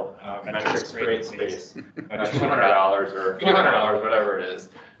Capitol Hill, metric straight space, $200 or $200, whatever it is.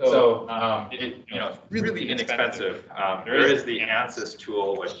 So it's really inexpensive. There is the ANSYS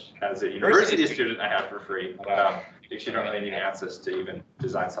tool, which as a university student I have for free, but you don't really need ANSYS to even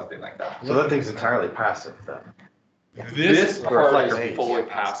design something like that. So that thing's entirely passive then? This part is fully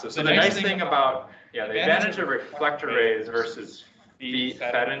passive. So the nice thing about, the advantage of reflector arrays versus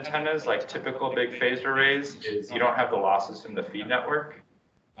fed antennas, like typical big phased arrays, is you don't have the losses from the feed network.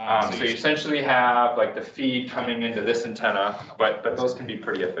 So you essentially have like the feed coming into this antenna, but those can be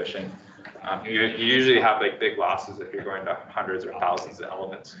pretty efficient. You usually have like big losses if you're going to hundreds or thousands of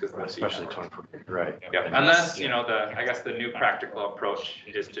elements, because Especially 24, right? Yeah, unless I guess the new practical approach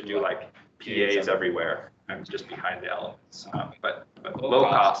is to do like PAs everywhere and just behind the elements. But low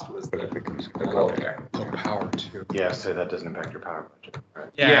cost was the goal there. Power too. Yeah, so that doesn't impact your power budget, right?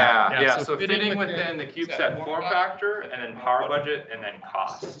 Yeah. So fitting within the CubeSat form factor, and then power budget, and then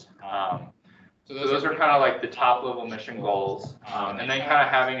cost. So those are kind of like the top level mission goals, and then kind of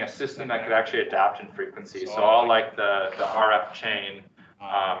having a system that could actually adapt in frequency. So all like the RF chain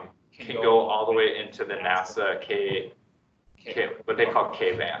can go all the way into the NASA what they call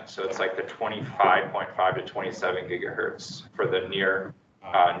K band. So it's like the 25.5 to 27 gigahertz for the near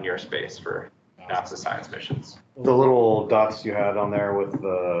space for NASA science missions. The little dots you had on there with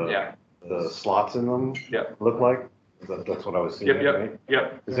the slots in them look like? That's what I was seeing, right?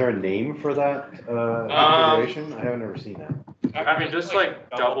 Yep. Is there a name for that configuration? I haven't ever seen that. I mean, just like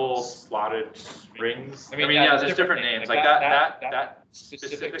double slotted rings. I mean, yeah, there's different names, like that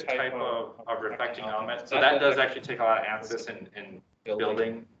specific type of reflecting element. So that does actually take a lot of answers in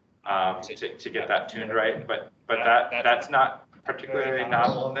building, to get that tuned right, but that's not particularly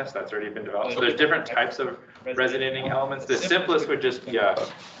novel in this, that's already been developed. So there's different types of resonating elements. The simplest would just be a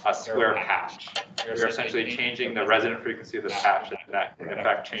square patch. You're essentially changing the resonant frequency of the patch, and that in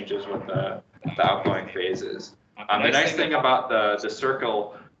fact changes what the outgoing phase is. The nice thing about the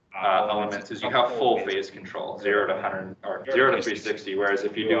circle elements is you have full phase control, 0 to 100 or 0 to 360, whereas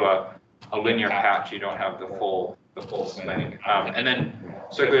if you do a linear patch, you don't have the full swing. And then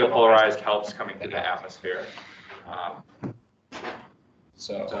circularly polarized helps coming through the atmosphere.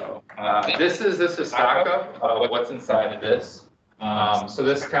 This is a stock up of what's inside of this. So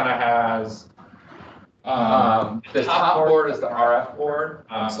this kind of has, the top board is the RF board,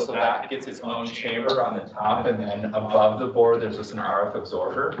 so that gets its own chamber on the top, and then above the board there's just an RF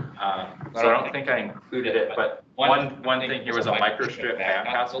absorber. So I don't think I included it, but one thing here was a microstrip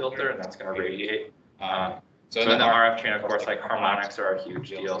bandpass filter, and that's going to radiate. So in the RF chain, of course, like harmonics are a huge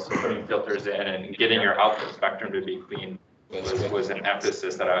deal. So putting filters in and getting your output spectrum to be clean was an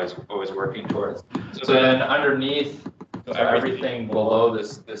emphasis that I was working towards. So then underneath, so everything below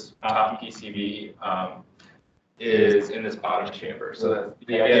this top PCB is in this bottom chamber. So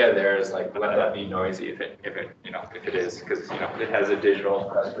the idea there is like let that be noisy if it is, because it has a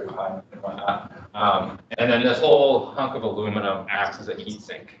digital raspberry Pi and whatnot. And then this whole hunk of aluminum acts as a heat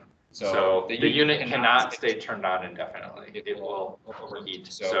sink. So the unit cannot stay turned on indefinitely. It will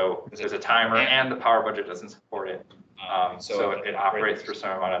overheat. So there's a timer, and the power budget doesn't support it. So it operates for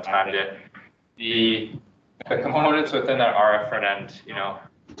some amount of time. The components within that RF front end,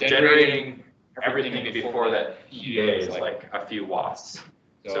 generating everything before that PA is like a few watts.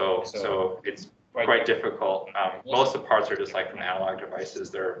 So it's quite difficult. Most of the parts are just like from analog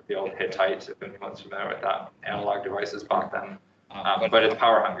devices. They're the old Hittite, if anyone's familiar with that, analog devices back then. But it's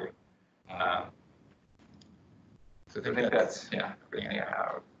power hungry. So I think that's, everything I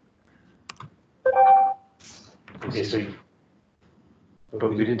have. Okay, but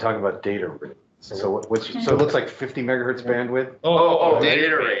we didn't talk about data rate. So so it looks like 50 megahertz bandwidth?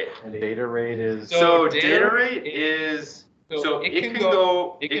 Data rate. And data rate is? So data rate is,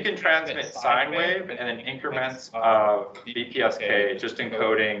 it can transmit sine wave and then increments of BPSK, just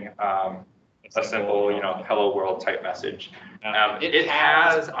encoding a simple, hello world type message. It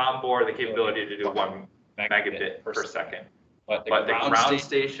has on board the capability to do 1 megabit per second. But the ground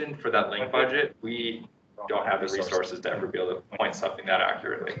station for that link budget, we don't have the resources to ever be able to point something that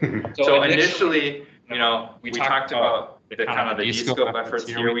accurately. So initially, we talked about the kind of the D-scope efforts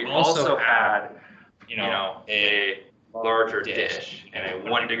here. We also had, a larger dish and a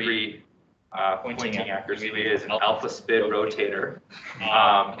 1 degree pointing accuracy. It is an alpha spin rotator.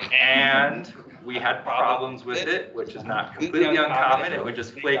 And we had problems with it, which is not completely uncommon. It would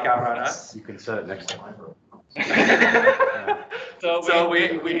just flake out on us. You can set it next to mine. So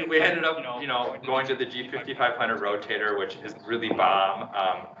we ended up, going to the G5500 rotator, which is really bomb,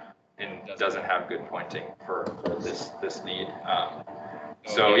 and doesn't have good pointing for this need.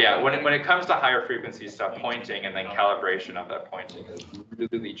 So yeah, when it comes to higher frequency stuff, pointing and then calibration of that pointing is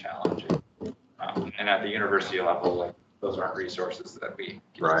really challenging. And at the university level, like, those aren't resources that we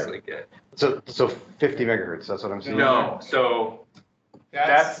can easily get. So 50 megahertz, that's what I'm saying? No, so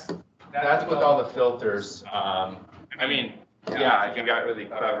that's with all the filters. I mean, if you got really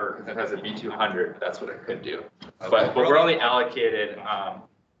clever, because it has a B200, that's what it could do. But we're only allocated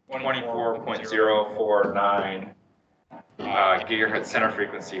 24.049 gigahertz center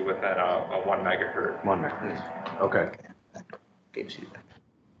frequency within a 1 megahertz. 1 megahertz. Okay. Gives you that.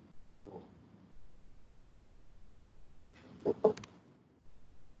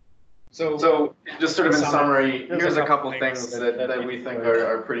 So just sort of in summary, here's a couple things that we think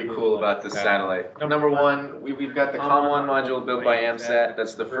are pretty cool about this satellite. Number one, we've got the COM1 module built by AMSAT.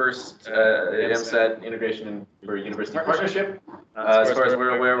 That's the first AMSAT integration for university partnership. As far as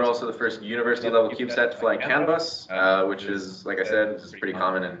we're aware, we're also the first university level CubeSat to fly CAN bus, which is, like I said, is pretty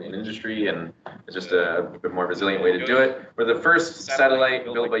common in industry, and it's just a bit more resilient way to do it. We're the first satellite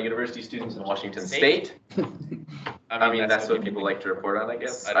built by university students in Washington State. I mean, that's what people like to report on, I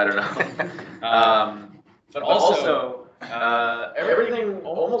guess. I don't know. But also,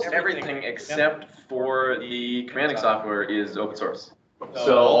 almost everything except for the commanding software is open source.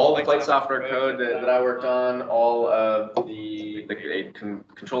 So all the flight software code that I worked on, all of the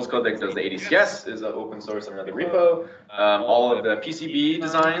controls code that does the ADCS is open source in another repo. All of the PCB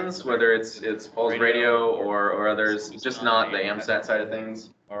designs, whether it's Pulse Radio or others, just not the AMSAT side of things,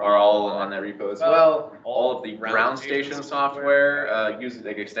 are are all on that repo as well. All of the ground station software, using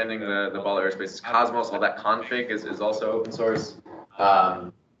like extending the Ball Aerospace's Cosmos, all that config is also open source.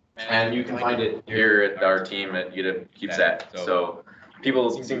 And you can find it here at our team at UW CubeSat. So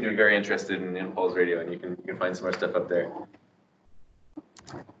people seem to be very interested in Pulse Radio, and you can find some more stuff up there.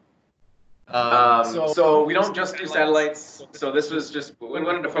 So we don't just do satellites. So this was just, we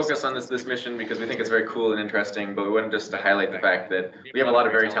wanted to focus on this mission because we think it's very cool and interesting, but we wanted just to highlight the fact that we have a lot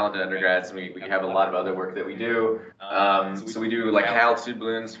of very talented undergrads, and we have a lot of other work that we do. So we do like high altitude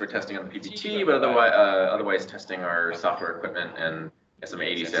balloons for testing on the PPT, but otherwise testing our software equipment and some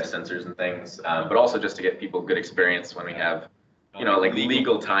ADCS sensors and things, but also just to get people good experience when we have, you know, like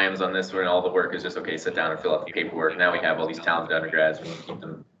legal times on this, where all the work is just, okay, sit down and fill out the paperwork. Now we have all these talented undergrads, we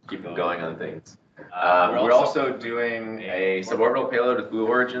can keep them going on things. We're also doing a suborbital payload with Blue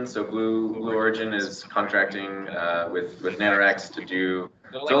Origin. So Blue Origin is contracting with NanoRacks to do.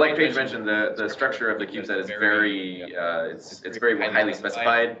 So like Paige mentioned, the structure of the CubeSat is very it's very highly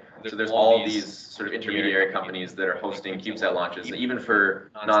specified. So there's all these sort of intermediary companies that are hosting CubeSat launches, even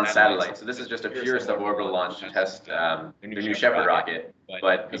for non-satellite. So this is just a pure suborbital launch to test their new Shepard rocket.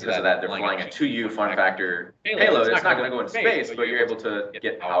 But because of that, they're flying a 2U form factor payload. It's not going to go into space, but you're able to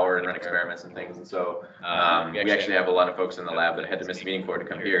get power and run experiments and things. And so we actually have a lot of folks in the lab that had to miss a meeting for to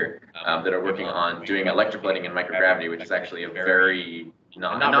come here that are working on doing electroplating in microgravity, which is actually a very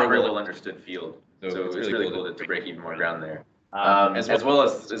not very well understood field. So it's really cool to break even more ground there. As well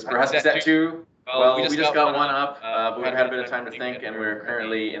as for HuskySat2, well, we just got one up, but we've had a bit of time to think, and we're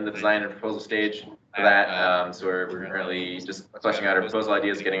currently in the design and proposal stage for that. So we're currently just fleshing out our proposal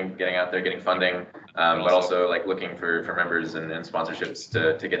ideas, getting out there, getting funding, but also like looking for members and sponsorships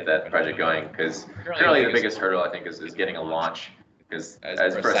to get that project going. Because currently the biggest hurdle, I think, is getting a launch. Because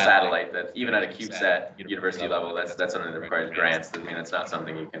as for a satellite, that even at a CubeSat university level, that's something that requires grants. I mean, it's not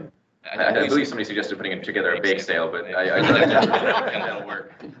something you can. I believe somebody suggested putting together a bake sale, but I don't think that'll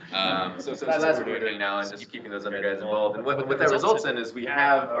work. So that's what we're doing now, and just keeping those undergrads involved. And what that results in is we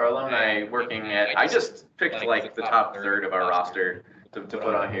have our alumni working at. I just picked like the top third of our roster to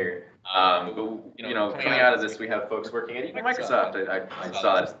put on here. But you know, coming out of this, we have folks working at even Microsoft. I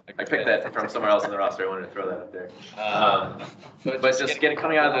saw it. I picked that from somewhere else in the roster. I wanted to throw that up there. But just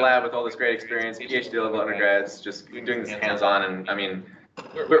coming out of the lab with all this great experience, PhD level undergrads, just doing this hands-on, and I mean.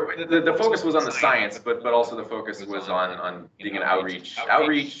 The focus was on the science, but also the focus was on being an outreach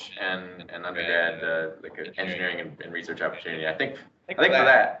and undergrad like an engineering and research opportunity. I think for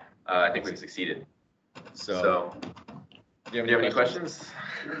that, I think we've succeeded. So, do you have any questions?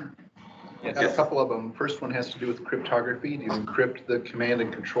 Yes. A couple of them. First one has to do with cryptography. Do you encrypt the command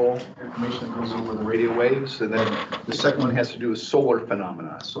and control information that goes over the radio waves? And then the second one has to do with solar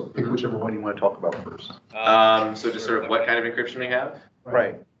phenomena. So pick whichever one you want to talk about first. So just sort of what kind of encryption we have?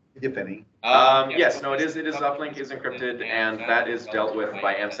 Right, if any. Yes, no, it is uplink is encrypted, and that is dealt with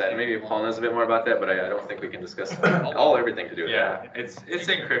by MSAT. Maybe Paul knows a bit more about that, but I don't think we can discuss everything to do with that. It's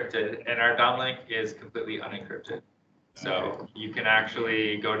encrypted, and our downlink is completely unencrypted. So you can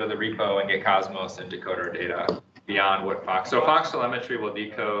actually go to the repo and get Cosmos and decode our data beyond what Fox. So Fox telemetry will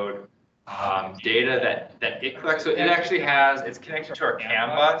decode data that it collects. So it actually it's connected to our CAN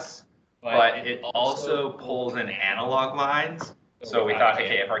bus, but it also pulls in analog lines. So we thought,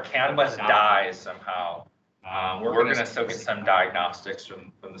 okay, if our CAN bus dies somehow, we're going to still get some diagnostics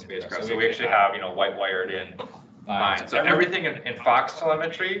from the spacecraft. So we actually have, white wired in lines. So everything in Fox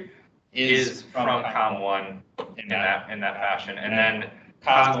telemetry is from COM1 in that fashion, and then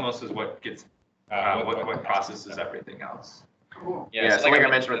Cosmos is what gets what processes everything else. Cool. Yeah, so like I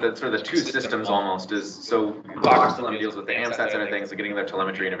mentioned with the sort of the two systems almost is, so Fox deals with the AMSAT side of things, so getting their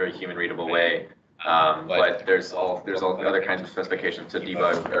telemetry in a very human readable way. But there's all other kinds of specifications to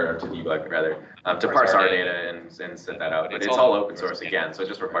parse our data and set that out. But it's all open source again, so it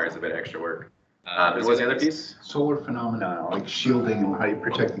just requires a bit of extra work. And what's the other piece? Solar phenomena, like shielding and how you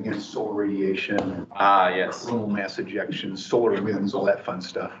protect against solar radiation. Yes. Coronal mass ejection, solar winds, all that fun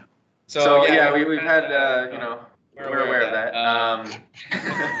stuff. So yeah, we've had we're aware of that.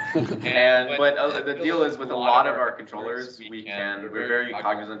 But the deal is with a lot of our controllers, we're very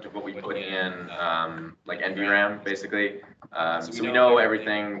cognizant of what we put in, like NVRAM basically. So we know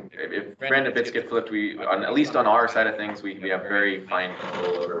everything. If random bits get flipped, at least on our side of things, we have very fine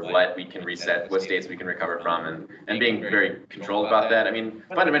control over what we can reset, what states we can recover from, and being very controlled about that. I mean,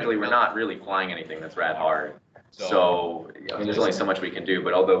 fundamentally, we're not really flying anything that's rad hard. So there's only so much we can do,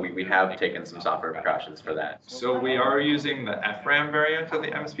 but although we have taken some software precautions for that. So we are using the FRAM variant of the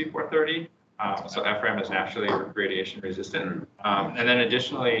MSP430. So FRAM is naturally radiation resistant. And then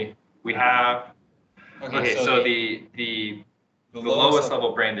additionally, we have, so the the lowest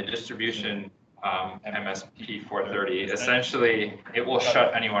level brain, the distribution MSP 430, essentially it will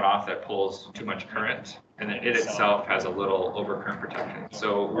shut anyone off that pulls too much current, and then it itself has a little overcurrent protection.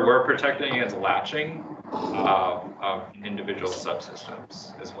 So we're protecting against latching of individual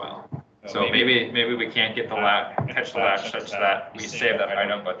subsystems as well. So maybe we can't get the catch the latch such that we save that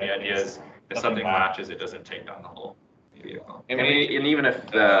item, but the idea is if something latches, it doesn't take down the whole vehicle. And even if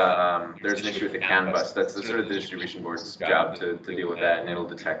there's an issue with the CAN bus, that's sort of the distribution board's job to deal with that, and it'll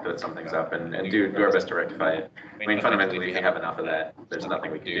detect that something's up and do our best to rectify it. I mean, fundamentally, if we have enough of that, there's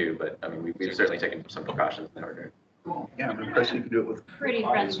nothing we can do, but I mean, we've certainly taken some precautions in that regard. Cool. Yeah, I'm impressed you can do it with. Pretty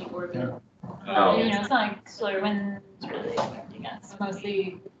friendly orbit. Oh. You know, it's not like solar wind really affecting us.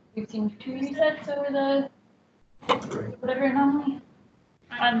 Mostly, we've seen 2 resets over the whatever anomaly.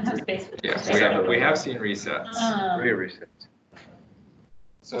 On space. Yes, we have seen resets. 3 resets.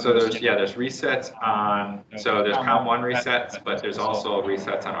 So there's resets on, so there's COM1 resets, but there's also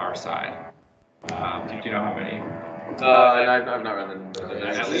resets on our side. Do you know how many? And I've not run them.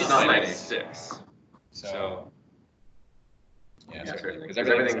 At least not like many. 6. So. Yeah, certainly.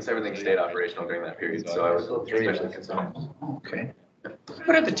 Because everything stayed operational during that period, so I was especially concerned. Okay.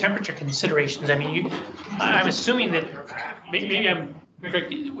 What are the temperature considerations? I mean, I'm assuming that, maybe I'm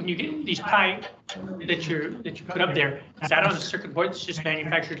correct, when you get these pi that you put up there, is that on a circuit board that's just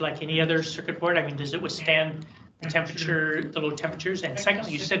manufactured like any other circuit board? I mean, does it withstand the temperature, the low temperatures? And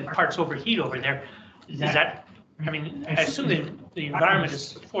secondly, you said parts overheat over there. Is that, I mean, I assume that the environment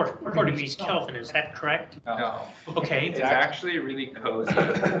is 4 degrees Kelvin, is that correct? No. Okay. It's actually really cozy.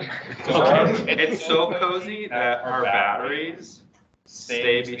 Okay. It's so cozy that our batteries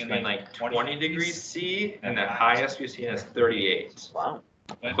stay between like 20 degrees C, and the highest we've seen is 38. Wow.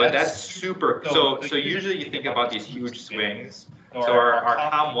 But that's super, so usually you think about these huge swings. So our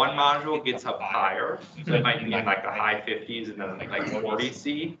COM1 module gets up higher, so it might be in like the high 50s and then like 40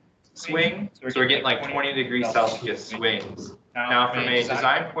 C swing. So we're getting like 20 degrees Celsius swings. Now from a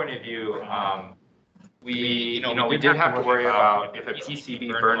design point of view, we did have to worry about if a PCB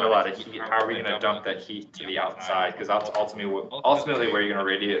burned a lot of heat, how are we going to dump that heat to the outside? Because that's ultimately where you're going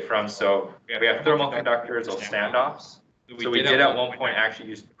to radiate it from. So we have thermal conductors or standoffs. So we did at one point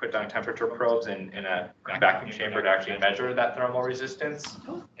actually put down temperature probes in a vacuum chamber to actually measure that thermal resistance.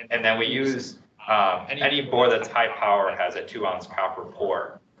 And then we use any bore that's high power has a 2-ounce copper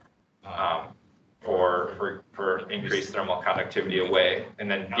core. For increased thermal conductivity away. And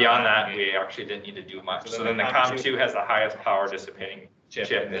then beyond that, we actually didn't need to do much. So then the COM2 has the highest power dissipating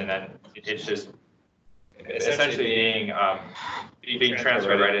chip, and then it's just essentially being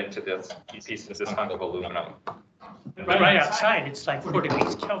transferred right into this hunk of aluminum. Right outside, it's like 4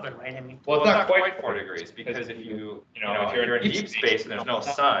 degrees Kelvin, right? I mean. Well, it's not quite 4 degrees, because if you're in deep space and there's no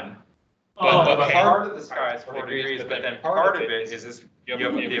sun, but part of the sky is 4 degrees, but then part of it is this, you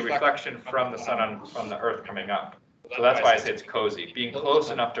have the reflection from the sun from the earth coming up. So that's why I say it's cozy. Being close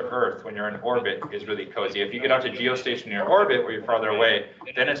enough to Earth when you're in orbit is really cozy. If you get out to geostationary orbit where you're farther away,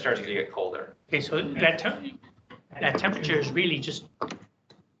 then it starts to get colder. Okay, so that temperature is really just,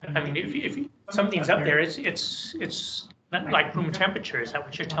 I mean, if something's up there, it's not like room temperature. Is that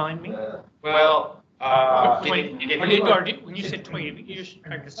what you're telling me? Well, when you said 20,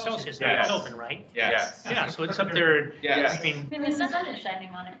 you're Celsius, not Kelvin, right? Yes. Yeah, so it's up there. Yes. I mean, And the sun is shining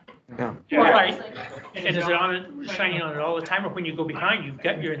on it. Yeah. right. And is it on it, shining on it all the time, or when you go behind,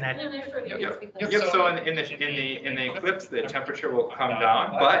 you're in that? Yep. So in the eclipse, the temperature will come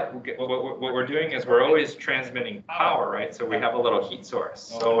down, but what we're doing is we're always transmitting power, right? So we have a little heat source.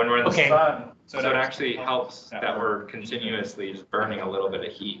 So when we're in the sun, so it actually helps that we're continuously just burning a little bit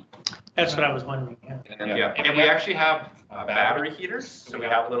of heat. That's what I was wondering. Yeah, and we actually have battery heaters. So we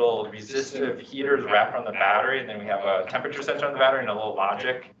have little resistive heaters wrapped on the battery, and then we have a temperature sensor on the battery and a little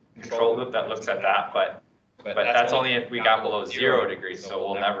logic control loop that looks at that. But that's only if we got below 0 degrees. So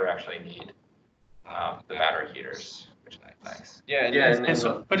we'll never actually need the battery heaters, which is nice. Yeah. And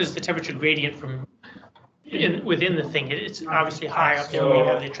so, what is the temperature gradient from within the thing? It's obviously high up there. We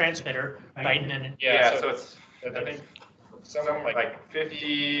have the transmitter, right? And then So it's, I think, something like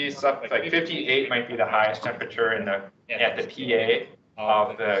 50, something like 58 might be the highest temperature at the PA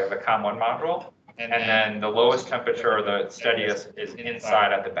of the COM1 module. And then the lowest temperature, or the steadiest, is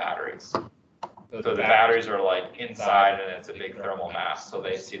inside at the batteries. So the batteries are like inside, and it's a big thermal mass, so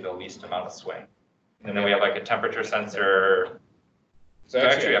they see the least amount of swing. And then we have like a temperature sensor. So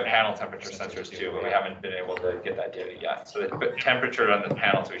actually we have panel temperature sensors too, but we haven't been able to get that data yet. So they put temperature on the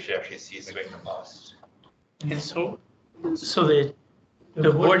panel, so we should actually see swing the most. And so the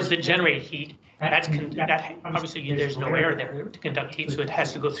boards that generate heat, that obviously there's no air there to conduct heat, so it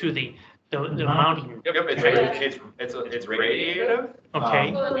has to go through the the mounting. Yep, it's radiative.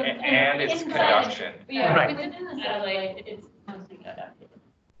 Okay. Well, And it's inside- conduction. Yeah, Right. within the satellite, it's mostly conductive.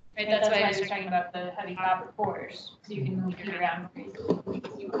 Right, that's why I was talking about the heavy copper cores, so you can move heat around more easily.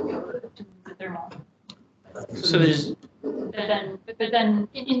 You won't be able to move the thermal. So there's, But then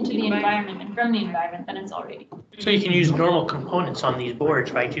into the environment and from the environment, then it's already. so you can use normal components on these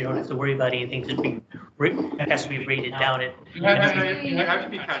boards, right? You don't have to worry about anything that has to be rated down at. You have to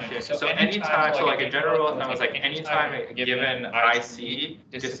be conscientious. So anytime, so like a general rule of thumb is like anytime a given IC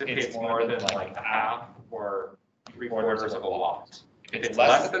dissipates more than like half or 3/4 of a watt. If it's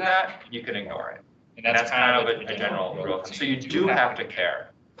less than that, you can ignore it. And that's kind of a general rule of thumb. So you do have to care.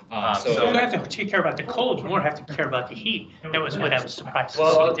 You don't have to care about the cold, you more have to care about the heat. That was what I was surprised to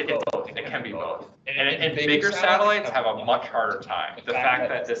Well, see. it can be both. And bigger satellites have a much harder time. The fact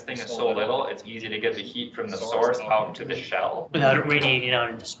that this thing is so little, it's easy to get the heat from the source out to the shell. Without it radiating out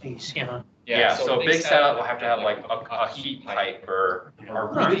into space, Yeah, so a big satellite will have to have like a heat pipe or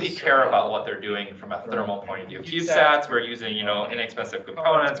really care about what they're doing from a thermal point of view. CubeSats, we're using, inexpensive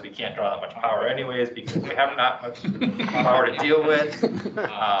components. We can't draw that much power anyways because we have not much power to deal with.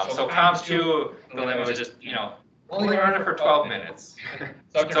 So comms 2, the limit was just, only run it for 12 minutes.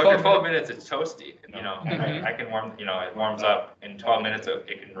 So after 12 minutes, it's toasty. I can warm, it warms up in 12 minutes,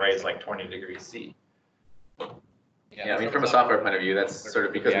 it can raise like 20 degrees C. Yeah, I mean, from a software point of view, that's sort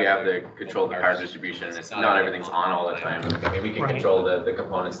of because we have the control of the power distribution. It's not everything's on all the time. I mean, we can control the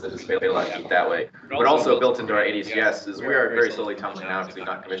components that dissipate a lot of heat that way. But also built into our ADCS is we are very slowly tumbling now because we've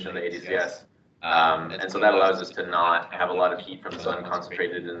not commissioned the ADCS. And so that allows us to not have a lot of heat from the sun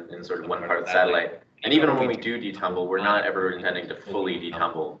concentrated in sort of one part of the satellite. And even when we do detumble, we're not ever intending to fully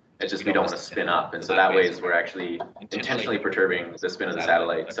detumble. It's just we don't want to spin up. And so that way we're actually intentionally perturbing the spin of the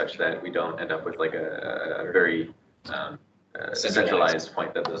satellite such that we don't end up with like a very centralized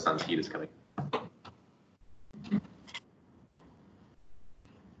point that the sun's heat is coming.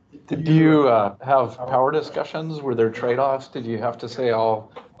 Did you have power discussions? Were there trade-offs? Did you have to say,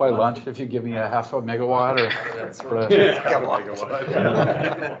 I'll buy lunch if you give me a half a megawatt or that sort of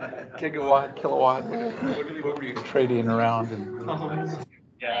gigawatt, kilowatt? What were you trading around?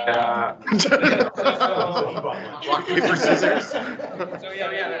 Yeah. Rock, paper, scissors. So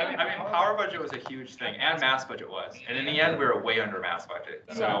yeah, I mean, power budget was a huge thing, and mass budget was. And in the end, we were way under mass budget.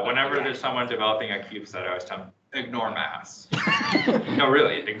 So whenever there's someone developing a CubeSat, I always tell them, ignore mass. No,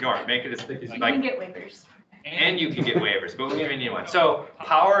 really, ignore it. Make it as thick as You like. can get waivers. And you can get waivers, but we don't even need one. So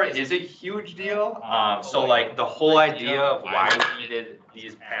power is a huge deal. So like the whole idea of why we needed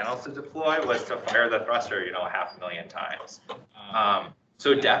these panels to deploy was to fire the thruster, 500,000 times.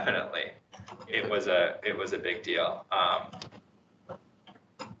 So definitely, it was a big deal.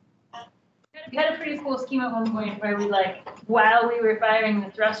 We had a pretty cool scheme at one point where we while we were firing the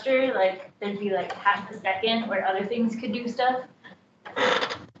thruster, there'd be half a second where other things could do stuff.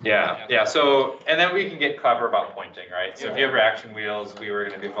 Yeah. So, and then we can get clever about pointing, right? So if you have reaction wheels, we were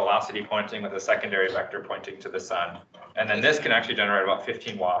going to do velocity pointing with a secondary vector pointing to the sun. And then this can actually generate about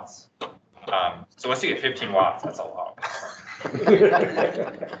 15 watts. So once you get 15 watts, that's a lot.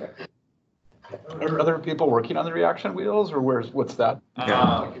 Are other people working on the reaction wheels, or what's that?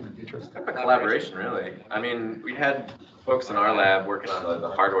 A collaboration, really. I mean, we had folks in our lab working on the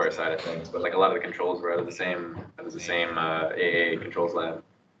hardware side of things, but a lot of the controls were out of the same AA controls lab.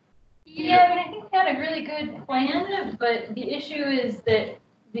 Yeah, I mean, I think we had a really good plan, but the issue is that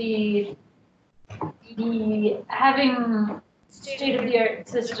the having state-of-the-art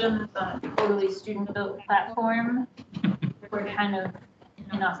systems on a totally student-built platform, we're kind of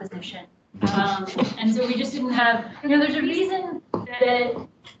in opposition. And so we just didn't have, there's a reason that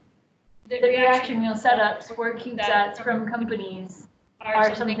the reaction wheel setups for CubeSats from companies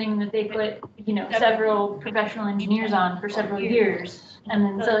are something that they put, several professional engineers on for several years and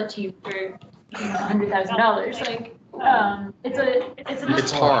then sell it to you for, $100,000.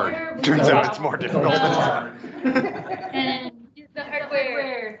 It's hard. Turns out it's more difficult than hard. And the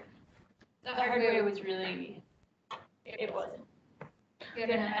hardware was really, it wasn't going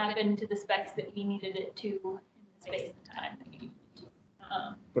to happen to the specs that we needed it to in the space and time that we needed it to.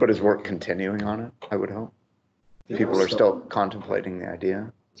 But is work continuing on it, I would hope? People are still contemplating the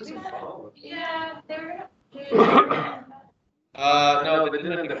idea. Yeah, they're. No, that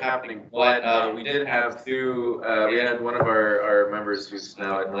didn't end up happening. But we did have we had one of our members who's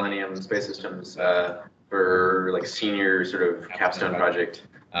now at Millennium Space Systems for senior sort of capstone project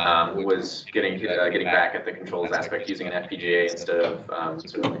was getting back at the controls aspect using an FPGA instead of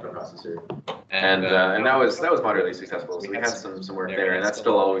sort of microprocessor. And that was moderately successful. So we had some work there, and that's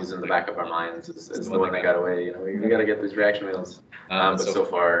still always in the back of our minds is the one that got away. You know, we got to get these reaction wheels. But so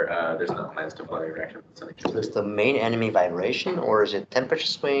far, there's no plans to fly reaction wheels. So is the main enemy vibration, or is it temperature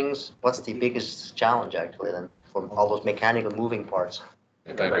swings? What's the biggest challenge actually then from all those mechanical moving parts?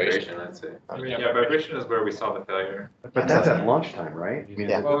 Vibration, I'd say. Yeah, vibration is where we saw the failure. But that's at lunchtime, right? I mean,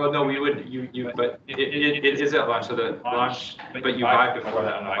 Yeah. Well, no, we would, but it is at launch, so the launch, but you vibe before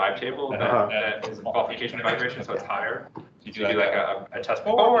that on the vibe table, that is qualification of vibration, so it's higher. You do like a test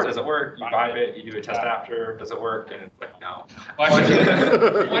before, does it work? You vibe it, you do a test after, does it work? And it's like, no. One of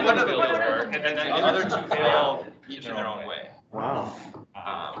them will work, and then the other two fail each in their own way. Wow.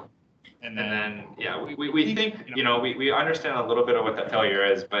 And then, yeah, we think, you know, we understand a little bit of what that failure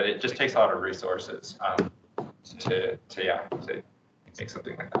is, but it just takes a lot of resources to make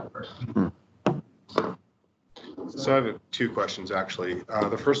something like that work. So I have two questions, actually.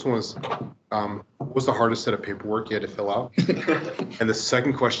 The first one was, what was the hardest set of paperwork you had to fill out? And the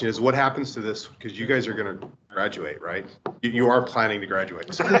second question is, what happens to this? Because you guys are going to graduate, right? You are planning to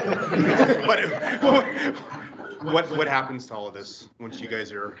graduate. So what happens to all of this once you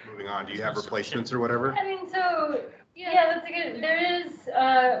guys are moving on? Do you have replacements or whatever? I mean, so, yeah, that's a good, there is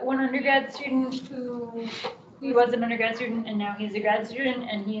one undergrad student who, he was an undergrad student and now he's a grad student,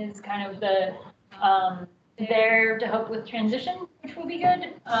 and he is kind of the, there to help with transition, which will be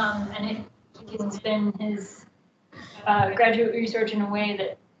good. And if he can spend his graduate research in a way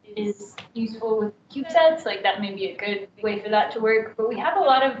that is useful with CubeSats, like that may be a good way for that to work. But we have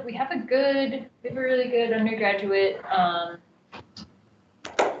we have a really good undergraduate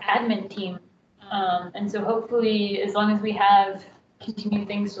admin team. And so hopefully, as long as we have continued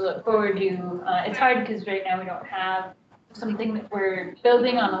things to look forward to, it's hard because right now we don't have something that we're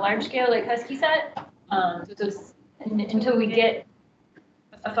building on a large scale like HuskySat. So until we get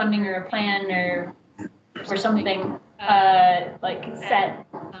a funding or a plan or something like set,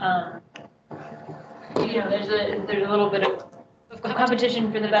 you know, there's a little bit of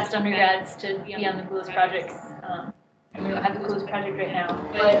competition for the best undergrads to be on the coolest projects. And we don't have the coolest project right now,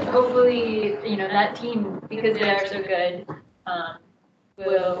 but hopefully, you know, that team, because they are so good,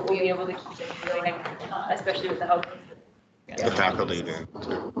 we'll be able to keep it going, especially with the help of The faculty then.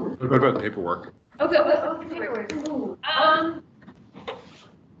 What about the paperwork? Okay, paperwork.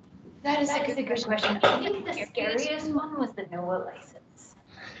 That is a good question. I think the scariest one was the NOAA license.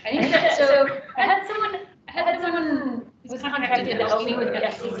 I think that, so I had someone who was contracted to help me with the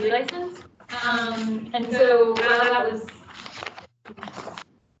FCC license. And so while that was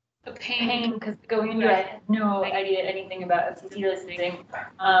a pain, because going into it, I had no idea anything about FCC licensing.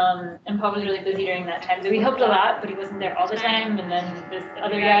 And Paul was really busy during that time. So he helped a lot, but he wasn't there all the time. And then this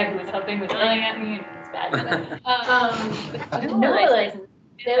other guy who was helping was yelling at me, and it was bad. But the NOAA license,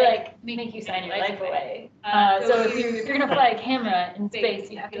 they like make you sign your life away. So if you're gonna fly a camera in space,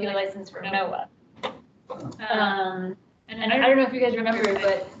 you have to get a license from NOAA. And I don't know if you guys remember,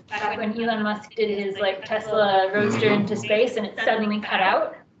 but back when Elon Musk did his like Tesla Roadster into space and it suddenly cut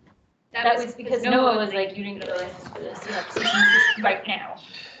out, that was because NOAA was like, you didn't get a license for this, you have to license this right now.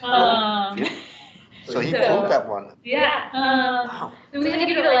 So he pulled that one. Yeah. So we had to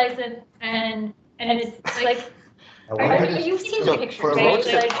get a license, and it's like, you've seen the pictures, For a right?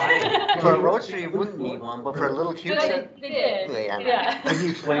 roadster, Like- for a roadster, you wouldn't need one, but for a little CubeSat. They did, yeah. Can you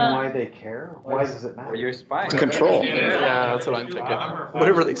explain why they care? Why does it matter? You're spying. Control. Yeah, that's what I'm thinking.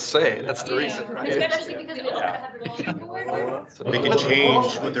 Whatever they say, that's the reason, right? Especially because we also have a board. They can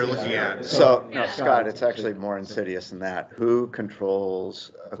change what they're looking at. So, no, Scott, it's actually more insidious than that. Who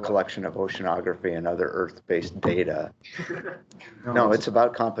controls a collection of oceanography and other Earth-based data? No, it's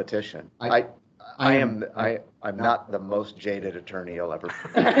about competition. I'm not the most jaded attorney you'll ever.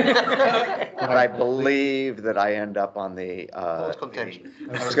 But I believe that I end up on the, I was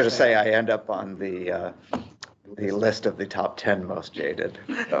going to say I end up on the list of the top 10 most jaded.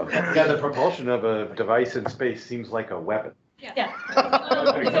 So. Yeah, the propulsion of a device in space seems like a weapon. Yeah.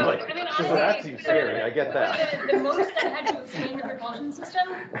 I mean, that seems scary, I get that. The most I had to explain the propulsion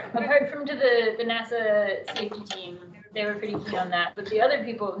system, apart from to the NASA safety team, they were pretty keen on that. But the other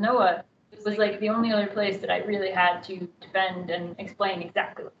people, NOAA, was like the only other place that I really had to defend and explain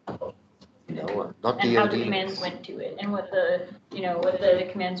exactly what No, not and how DoD. the commands went to it, and what the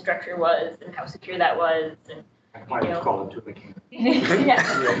command structure was, and how secure that was, and call it to the camera.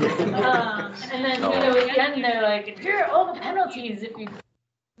 yeah. And then again they're like, here are all the penalties if you.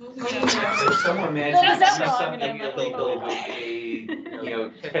 So someone mentioned something illegal with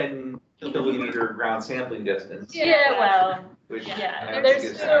a 10 kilometer ground sampling distance. Yeah, well, Which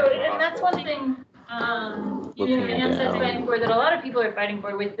there's and that's one thing, NASA's fighting for, that a lot of people are fighting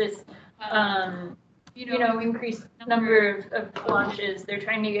for with this increased number of launches. They're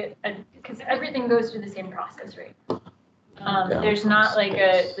trying to get, because everything goes through the same process, right? There's not like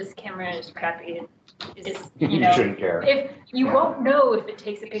this camera is crappy. You shouldn't care. If you won't know if it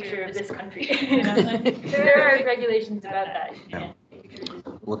takes a picture of this country, there are regulations about that. You can't take pictures.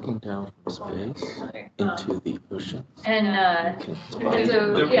 Looking down from space into the ocean. And so,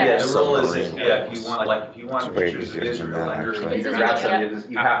 The rule is, if you want pictures of Israel under your grandson,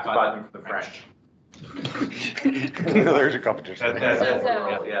 you have to buy them from the French. There's a competition.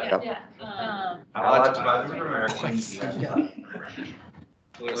 yeah. Not allowed to buy them from Americans.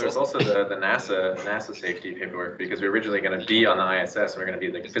 There's also the NASA safety paperwork, because we're originally going to be on the ISS, we're going to be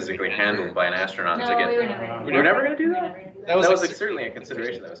like physically handled by an astronaut to get. We're never going to do that? That was like certainly a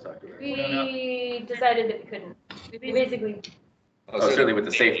consideration that was talked about. We decided that we couldn't. We basically. Oh, certainly with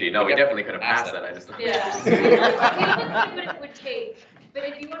the safety. No, we definitely could have passed that. I just. Yeah. We didn't see what it would take. But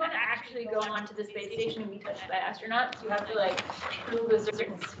if you want to actually go onto the space station and be touched by astronauts, you have to like prove a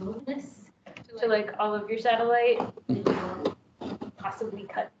certain smoothness to like all of your satellite. Possibly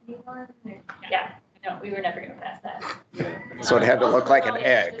cut anyone. Yeah, no, we were never gonna pass that. So it had to look like an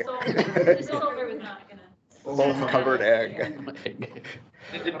egg. The soldier was not gonna. Loaf-covered egg.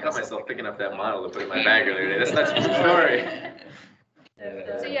 I did cut myself picking up that model to put in my bag earlier today. That's not a true story.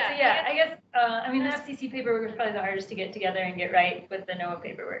 So yeah, I guess, I mean, the FCC paperwork was probably the hardest to get together and get right, but the NOAA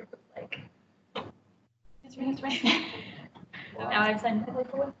paperwork was like, that's right. Now I've signed the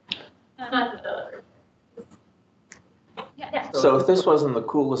paperwork. Yeah. So if this wasn't the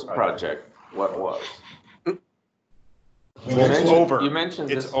coolest project, what was? It's over. You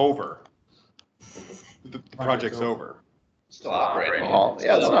mentioned It's this. over. The project's over. Still operating. Oh,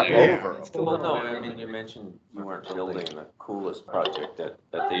 yeah, it's not over. Well, no, I mean, you mentioned you weren't building the coolest project that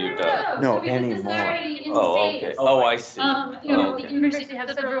you've done. No, because this is anymore. already in Oh, space. okay. Oh, I see. The university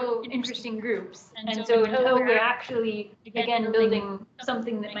has several interesting groups, and so until we're actually, again, building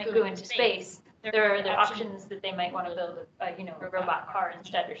something that might go into space, there are other options that they might want to build, a robot car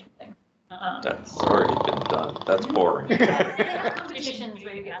instead or something. That's already been done. That's boring. Competitions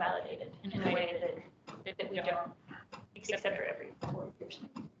where you get validated in a way that we don't, except for every 4 years.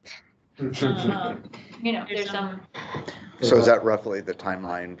 There's some. So is that roughly the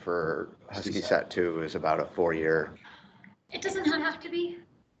timeline for HuskySat2 is about a 4-year? It doesn't have to be.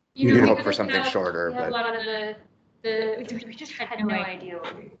 You could hope for because something shorter, we have but. a lot of we just had no idea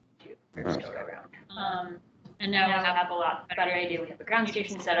what we were going to go around. And now we have a lot better idea. We have a ground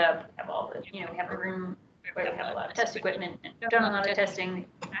station set up, we have all the, we have a room where we have a lot of test equipment and done a lot of testing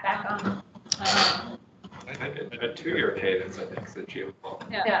back on. A 2-year cadence, I think, is achievable.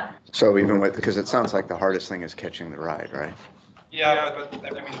 Yeah. So even with, because it sounds like the hardest thing is catching the ride, right? Yeah, but I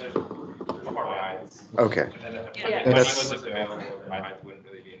mean, there's more rides. Okay. And then if Yeah. money was available, rides wouldn't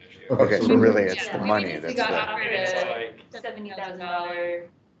really be an issue. Okay, so really it's the Yeah, money we that's got the. offered It's a like, $70,000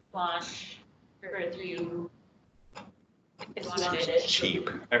 launch for a 3. If we wanted it. Cheap.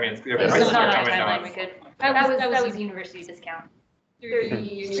 I mean, the This prices is are not our coming timeline, we down. could, that was university discount.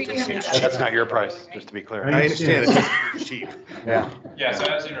 300. That's not your price, just to be clear. I understand it's cheap. Yeah. Yeah, so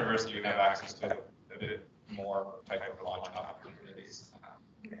as a university, you have access to a bit more type of launch opportunities.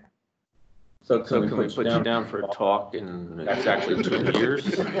 So can we put you down for a talk in exactly 2 years?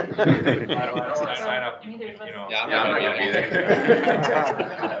 I don't want to sign up, Yeah, I'm not going to be there.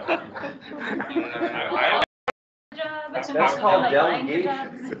 That's called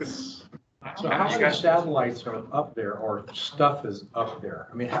delegation. So how many satellites are up there or stuff is up there?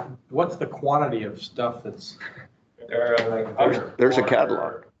 I mean, what's the quantity of stuff that's, There's a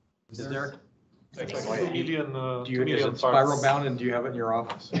catalog. is there? It's like 2 million, Do you, 2 is million it spiral parts. bound and do you have it in your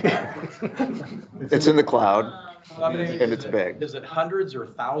office? It's in the cloud I mean, and it's big. Is it hundreds or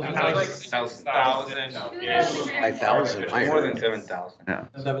thousands? Like 1,000. 5,000. More than 7,000.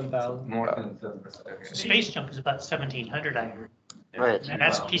 7,000? More than 7,000. Space junk is about 1,700, I heard. Right. And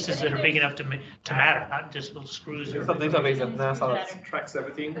that's pieces that are big enough to matter, not just little screws. It's a database at NASA that tracks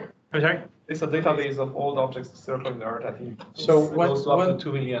everything. I'm sorry? It's a database of all the objects circling the Earth, I think. So It goes when- up to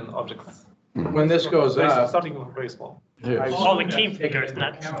 2 million objects. When this goes up. Starting with very small. All the came figures,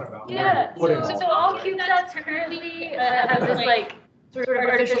 not. Yeah, so all CubeSats currently have this like sort of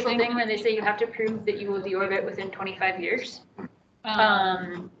artificial thing where they say you have to prove that you will deorbit within 25 years.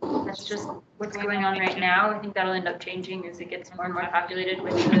 That's just what's going on right now. I think that'll end up changing as it gets more and more populated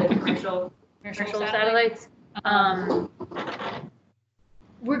with the commercial satellites.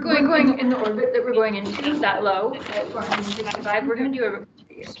 We're going in the orbit that we're going into, that low, at 465, we're going to deorbit for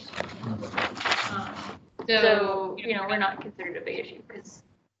 2 years. So, we're not considered a big issue because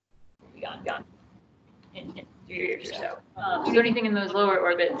we're gone in 2 years or so. So anything in those lower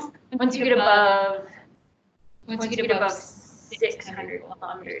orbits, once you get above 600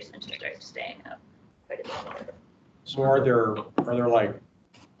 kilometers, then you start staying up quite a bit. So are there like,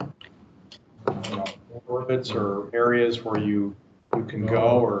 you know, orbits or areas where you can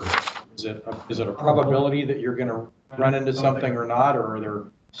go, or is it a probability that you're gonna run into something or not, or are there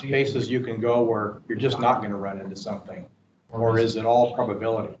spaces you can go where you're just not gonna run into something? Or is it all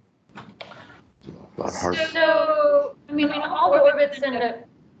probability? So, I mean, all the orbits end up,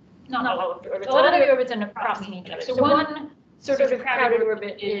 not all of the orbits, a lot of the orbits end up crossing each other. So one sort of crowded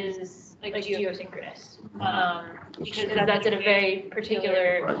orbit is like geosynchronous, because that's at a very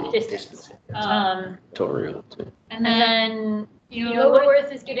particular distance. And then, low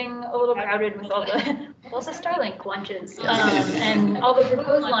Earth is getting a little crowded with all the Starlink launches, and all the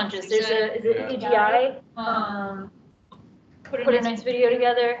proposed launches. There's is it AGI, put a nice video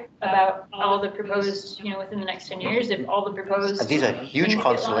together about all the proposed, within the next 10 years, if all the proposed. And these are huge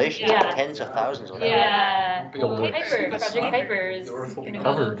constellations, Yeah. tens of thousands of them. Yeah, Project Kuiper is going to be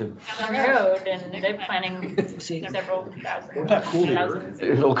down the road, and they're planning several thousand. Won't that cool the Earth? thousands.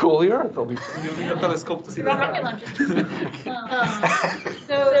 It'll cool the Earth. It'll be. Telescope to see Rocket launches.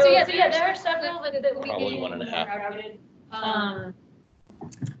 So yeah, there are several that we Probably can 1.5. crowded.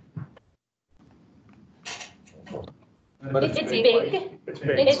 But It's big.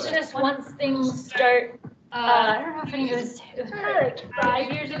 It's just once things start, I don't know if it was probably like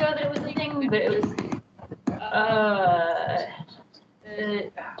 5 years ago that it was a thing, but it was,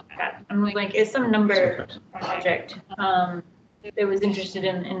 God, I'm like, it's some number project, that was interested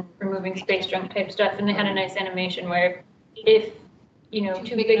in removing space junk type stuff, and they had a nice animation where if,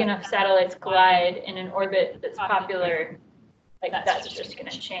 two big enough satellites collide in an orbit that's popular, like that's just gonna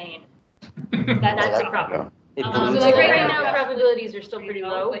chain. That's a problem. So like right now, probabilities are still pretty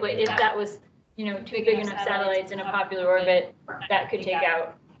low, but if that was, two big enough satellites in a popular orbit, that could take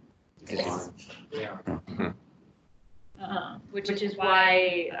out. Which is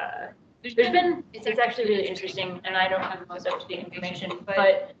why it's actually really interesting, and I don't have most up-to-date information,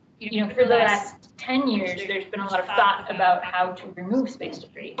 but for the last 10 years, there's been a lot of thought about how to remove space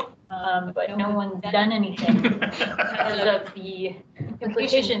debris, but no one's done anything because of the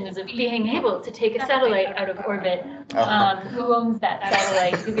implications of being able to take a satellite out of orbit. Who owns that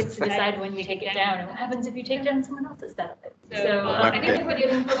satellite? Who gets to decide when you take it down? And what happens if you take down someone else's satellite? So I think we're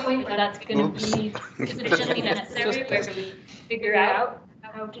getting to a point where that's going to be sufficiently necessary where we figure out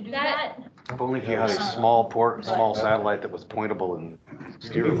how to do that. If only if you had a small satellite that was pointable and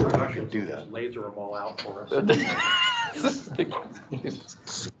steerable, you could do that. Laser them all out for us.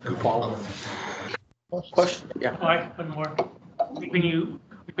 Question, yeah. All right, one more. When you're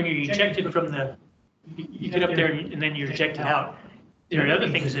ejected from you get up there and then you're ejected out, there are other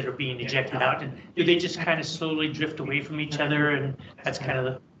things that are being ejected out, and do they just kind of slowly drift away from each other, and that's kind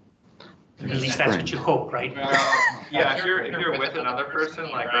of at least that's what you hope, right? Yeah, if you're with another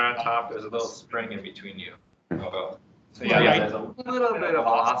person, like right on top, there's a little spring in between you. So yeah, there's a little bit of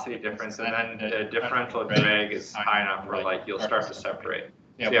velocity difference, and then the differential drag is high enough where like you'll start to separate.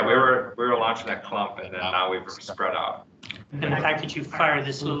 So yeah, we were launching a clump, and then now we've spread out. And the fact that you fire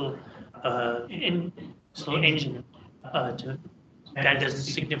this little engine, that doesn't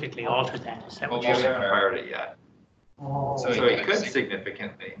significantly alter that. Is that Well, what we you're haven't saying? fired it yet. So it could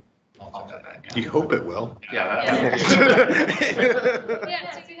significantly alter that. You hope it will. Yeah. Yeah,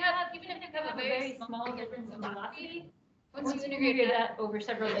 so if you have, even if you have a very small difference in velocity, once you integrate that over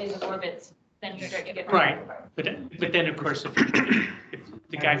several days of orbits, then you start to get. Right, but then of course, if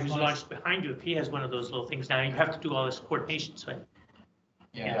the guy who's launched behind you, if he has one of those little things now, you have to do all this coordination, so.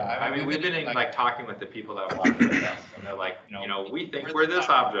 Yeah, I mean, we've been like talking with the people that watch this, and they're like, we think we're this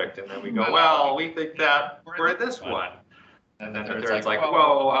object, and then we go, well, we think that we're this one. And then it's like,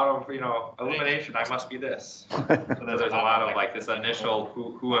 whoa, out of, illumination, I must be this. So there's a lot of like this initial,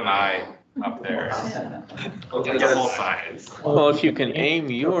 who am I up there? Okay, the whole science. Well, if you can aim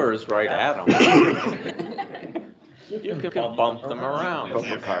yours right at them, you can bump them around.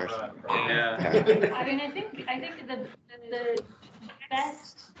 Yeah. I mean, I think the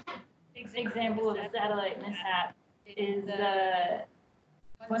best example of a satellite mishap is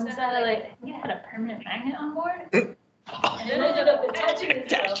when the satellite, I think it had a permanent magnet on board. And it ended up attaching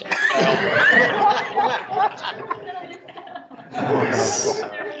itself.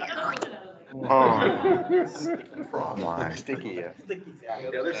 Sticky, yeah.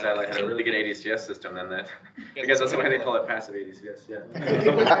 The other satellite had a really good ADCS system, then I guess that's why they call it passive ADCS, yeah.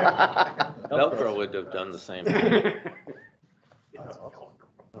 Velcro would have done the same.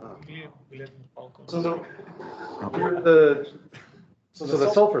 So So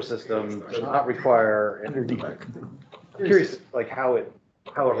the sulfur system does not require energy. Curious, like how it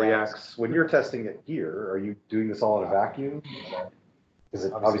reacts when you're testing it here. Are you doing this all in a vacuum? Because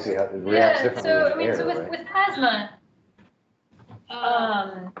it obviously it reacts differently So, with I mean, air, so right? with plasma,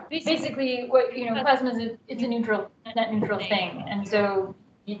 basically what, plasma is, it's a net neutral thing. And so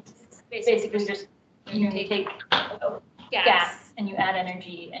it's basically just, take gas and you add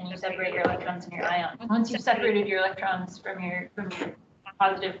energy and you separate your electrons and your ions. Once you've separated your electrons from your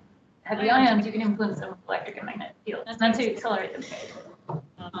positive heavy ions, you can influence them with electric and magnetic fields. And that's how you accelerate them.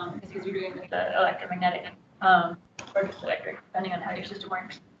 Because you're doing the electromagnetic, or just electric, depending on how your system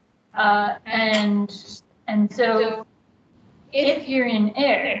works. And so if you're in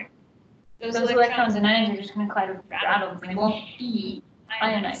air, those electrons and ions are just going to kind of rattle and they won't be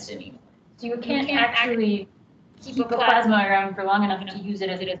ionized anymore. So you can't actually keep a plasma around for long enough to use it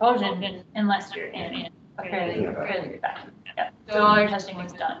as a propulsion unless you're in a fairly good vacuum. Yeah. So all your testing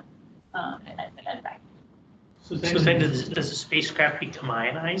was done at vacuum. So then does the spacecraft become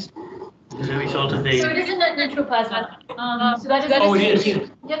ionized as a result of the? So it is a net neutral plasma. So that is. Oh, it is.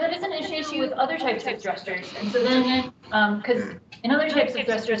 Yeah, that is an issue with other types of thrusters. And so then, because in other types of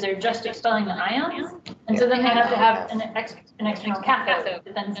thrusters, they're just expelling the ions, and so then they have to have an external cathode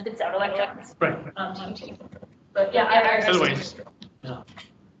that then spits out electrons. Right. But yeah, Otherwise. Are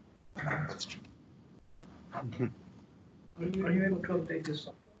you able to update this?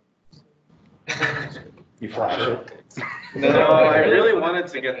 You flash it. No, I really wanted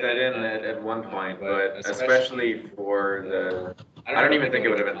to get that in at one point, but especially for I don't even think it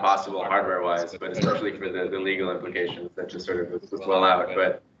would have been possible hardware-wise, but especially for the legal implications that just sort of was well out.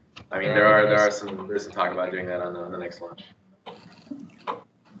 But I mean, there's some talk about doing that on the next launch.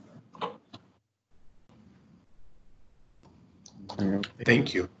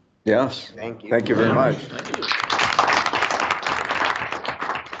 Thank you. Yes. Thank you. Thank you very much.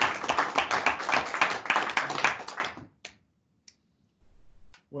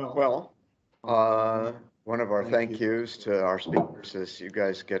 Well, one of our thank yous to our speakers is you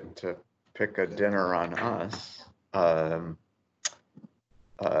guys get to pick a dinner on us.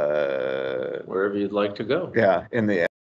 Wherever you'd like to go. Yeah, in the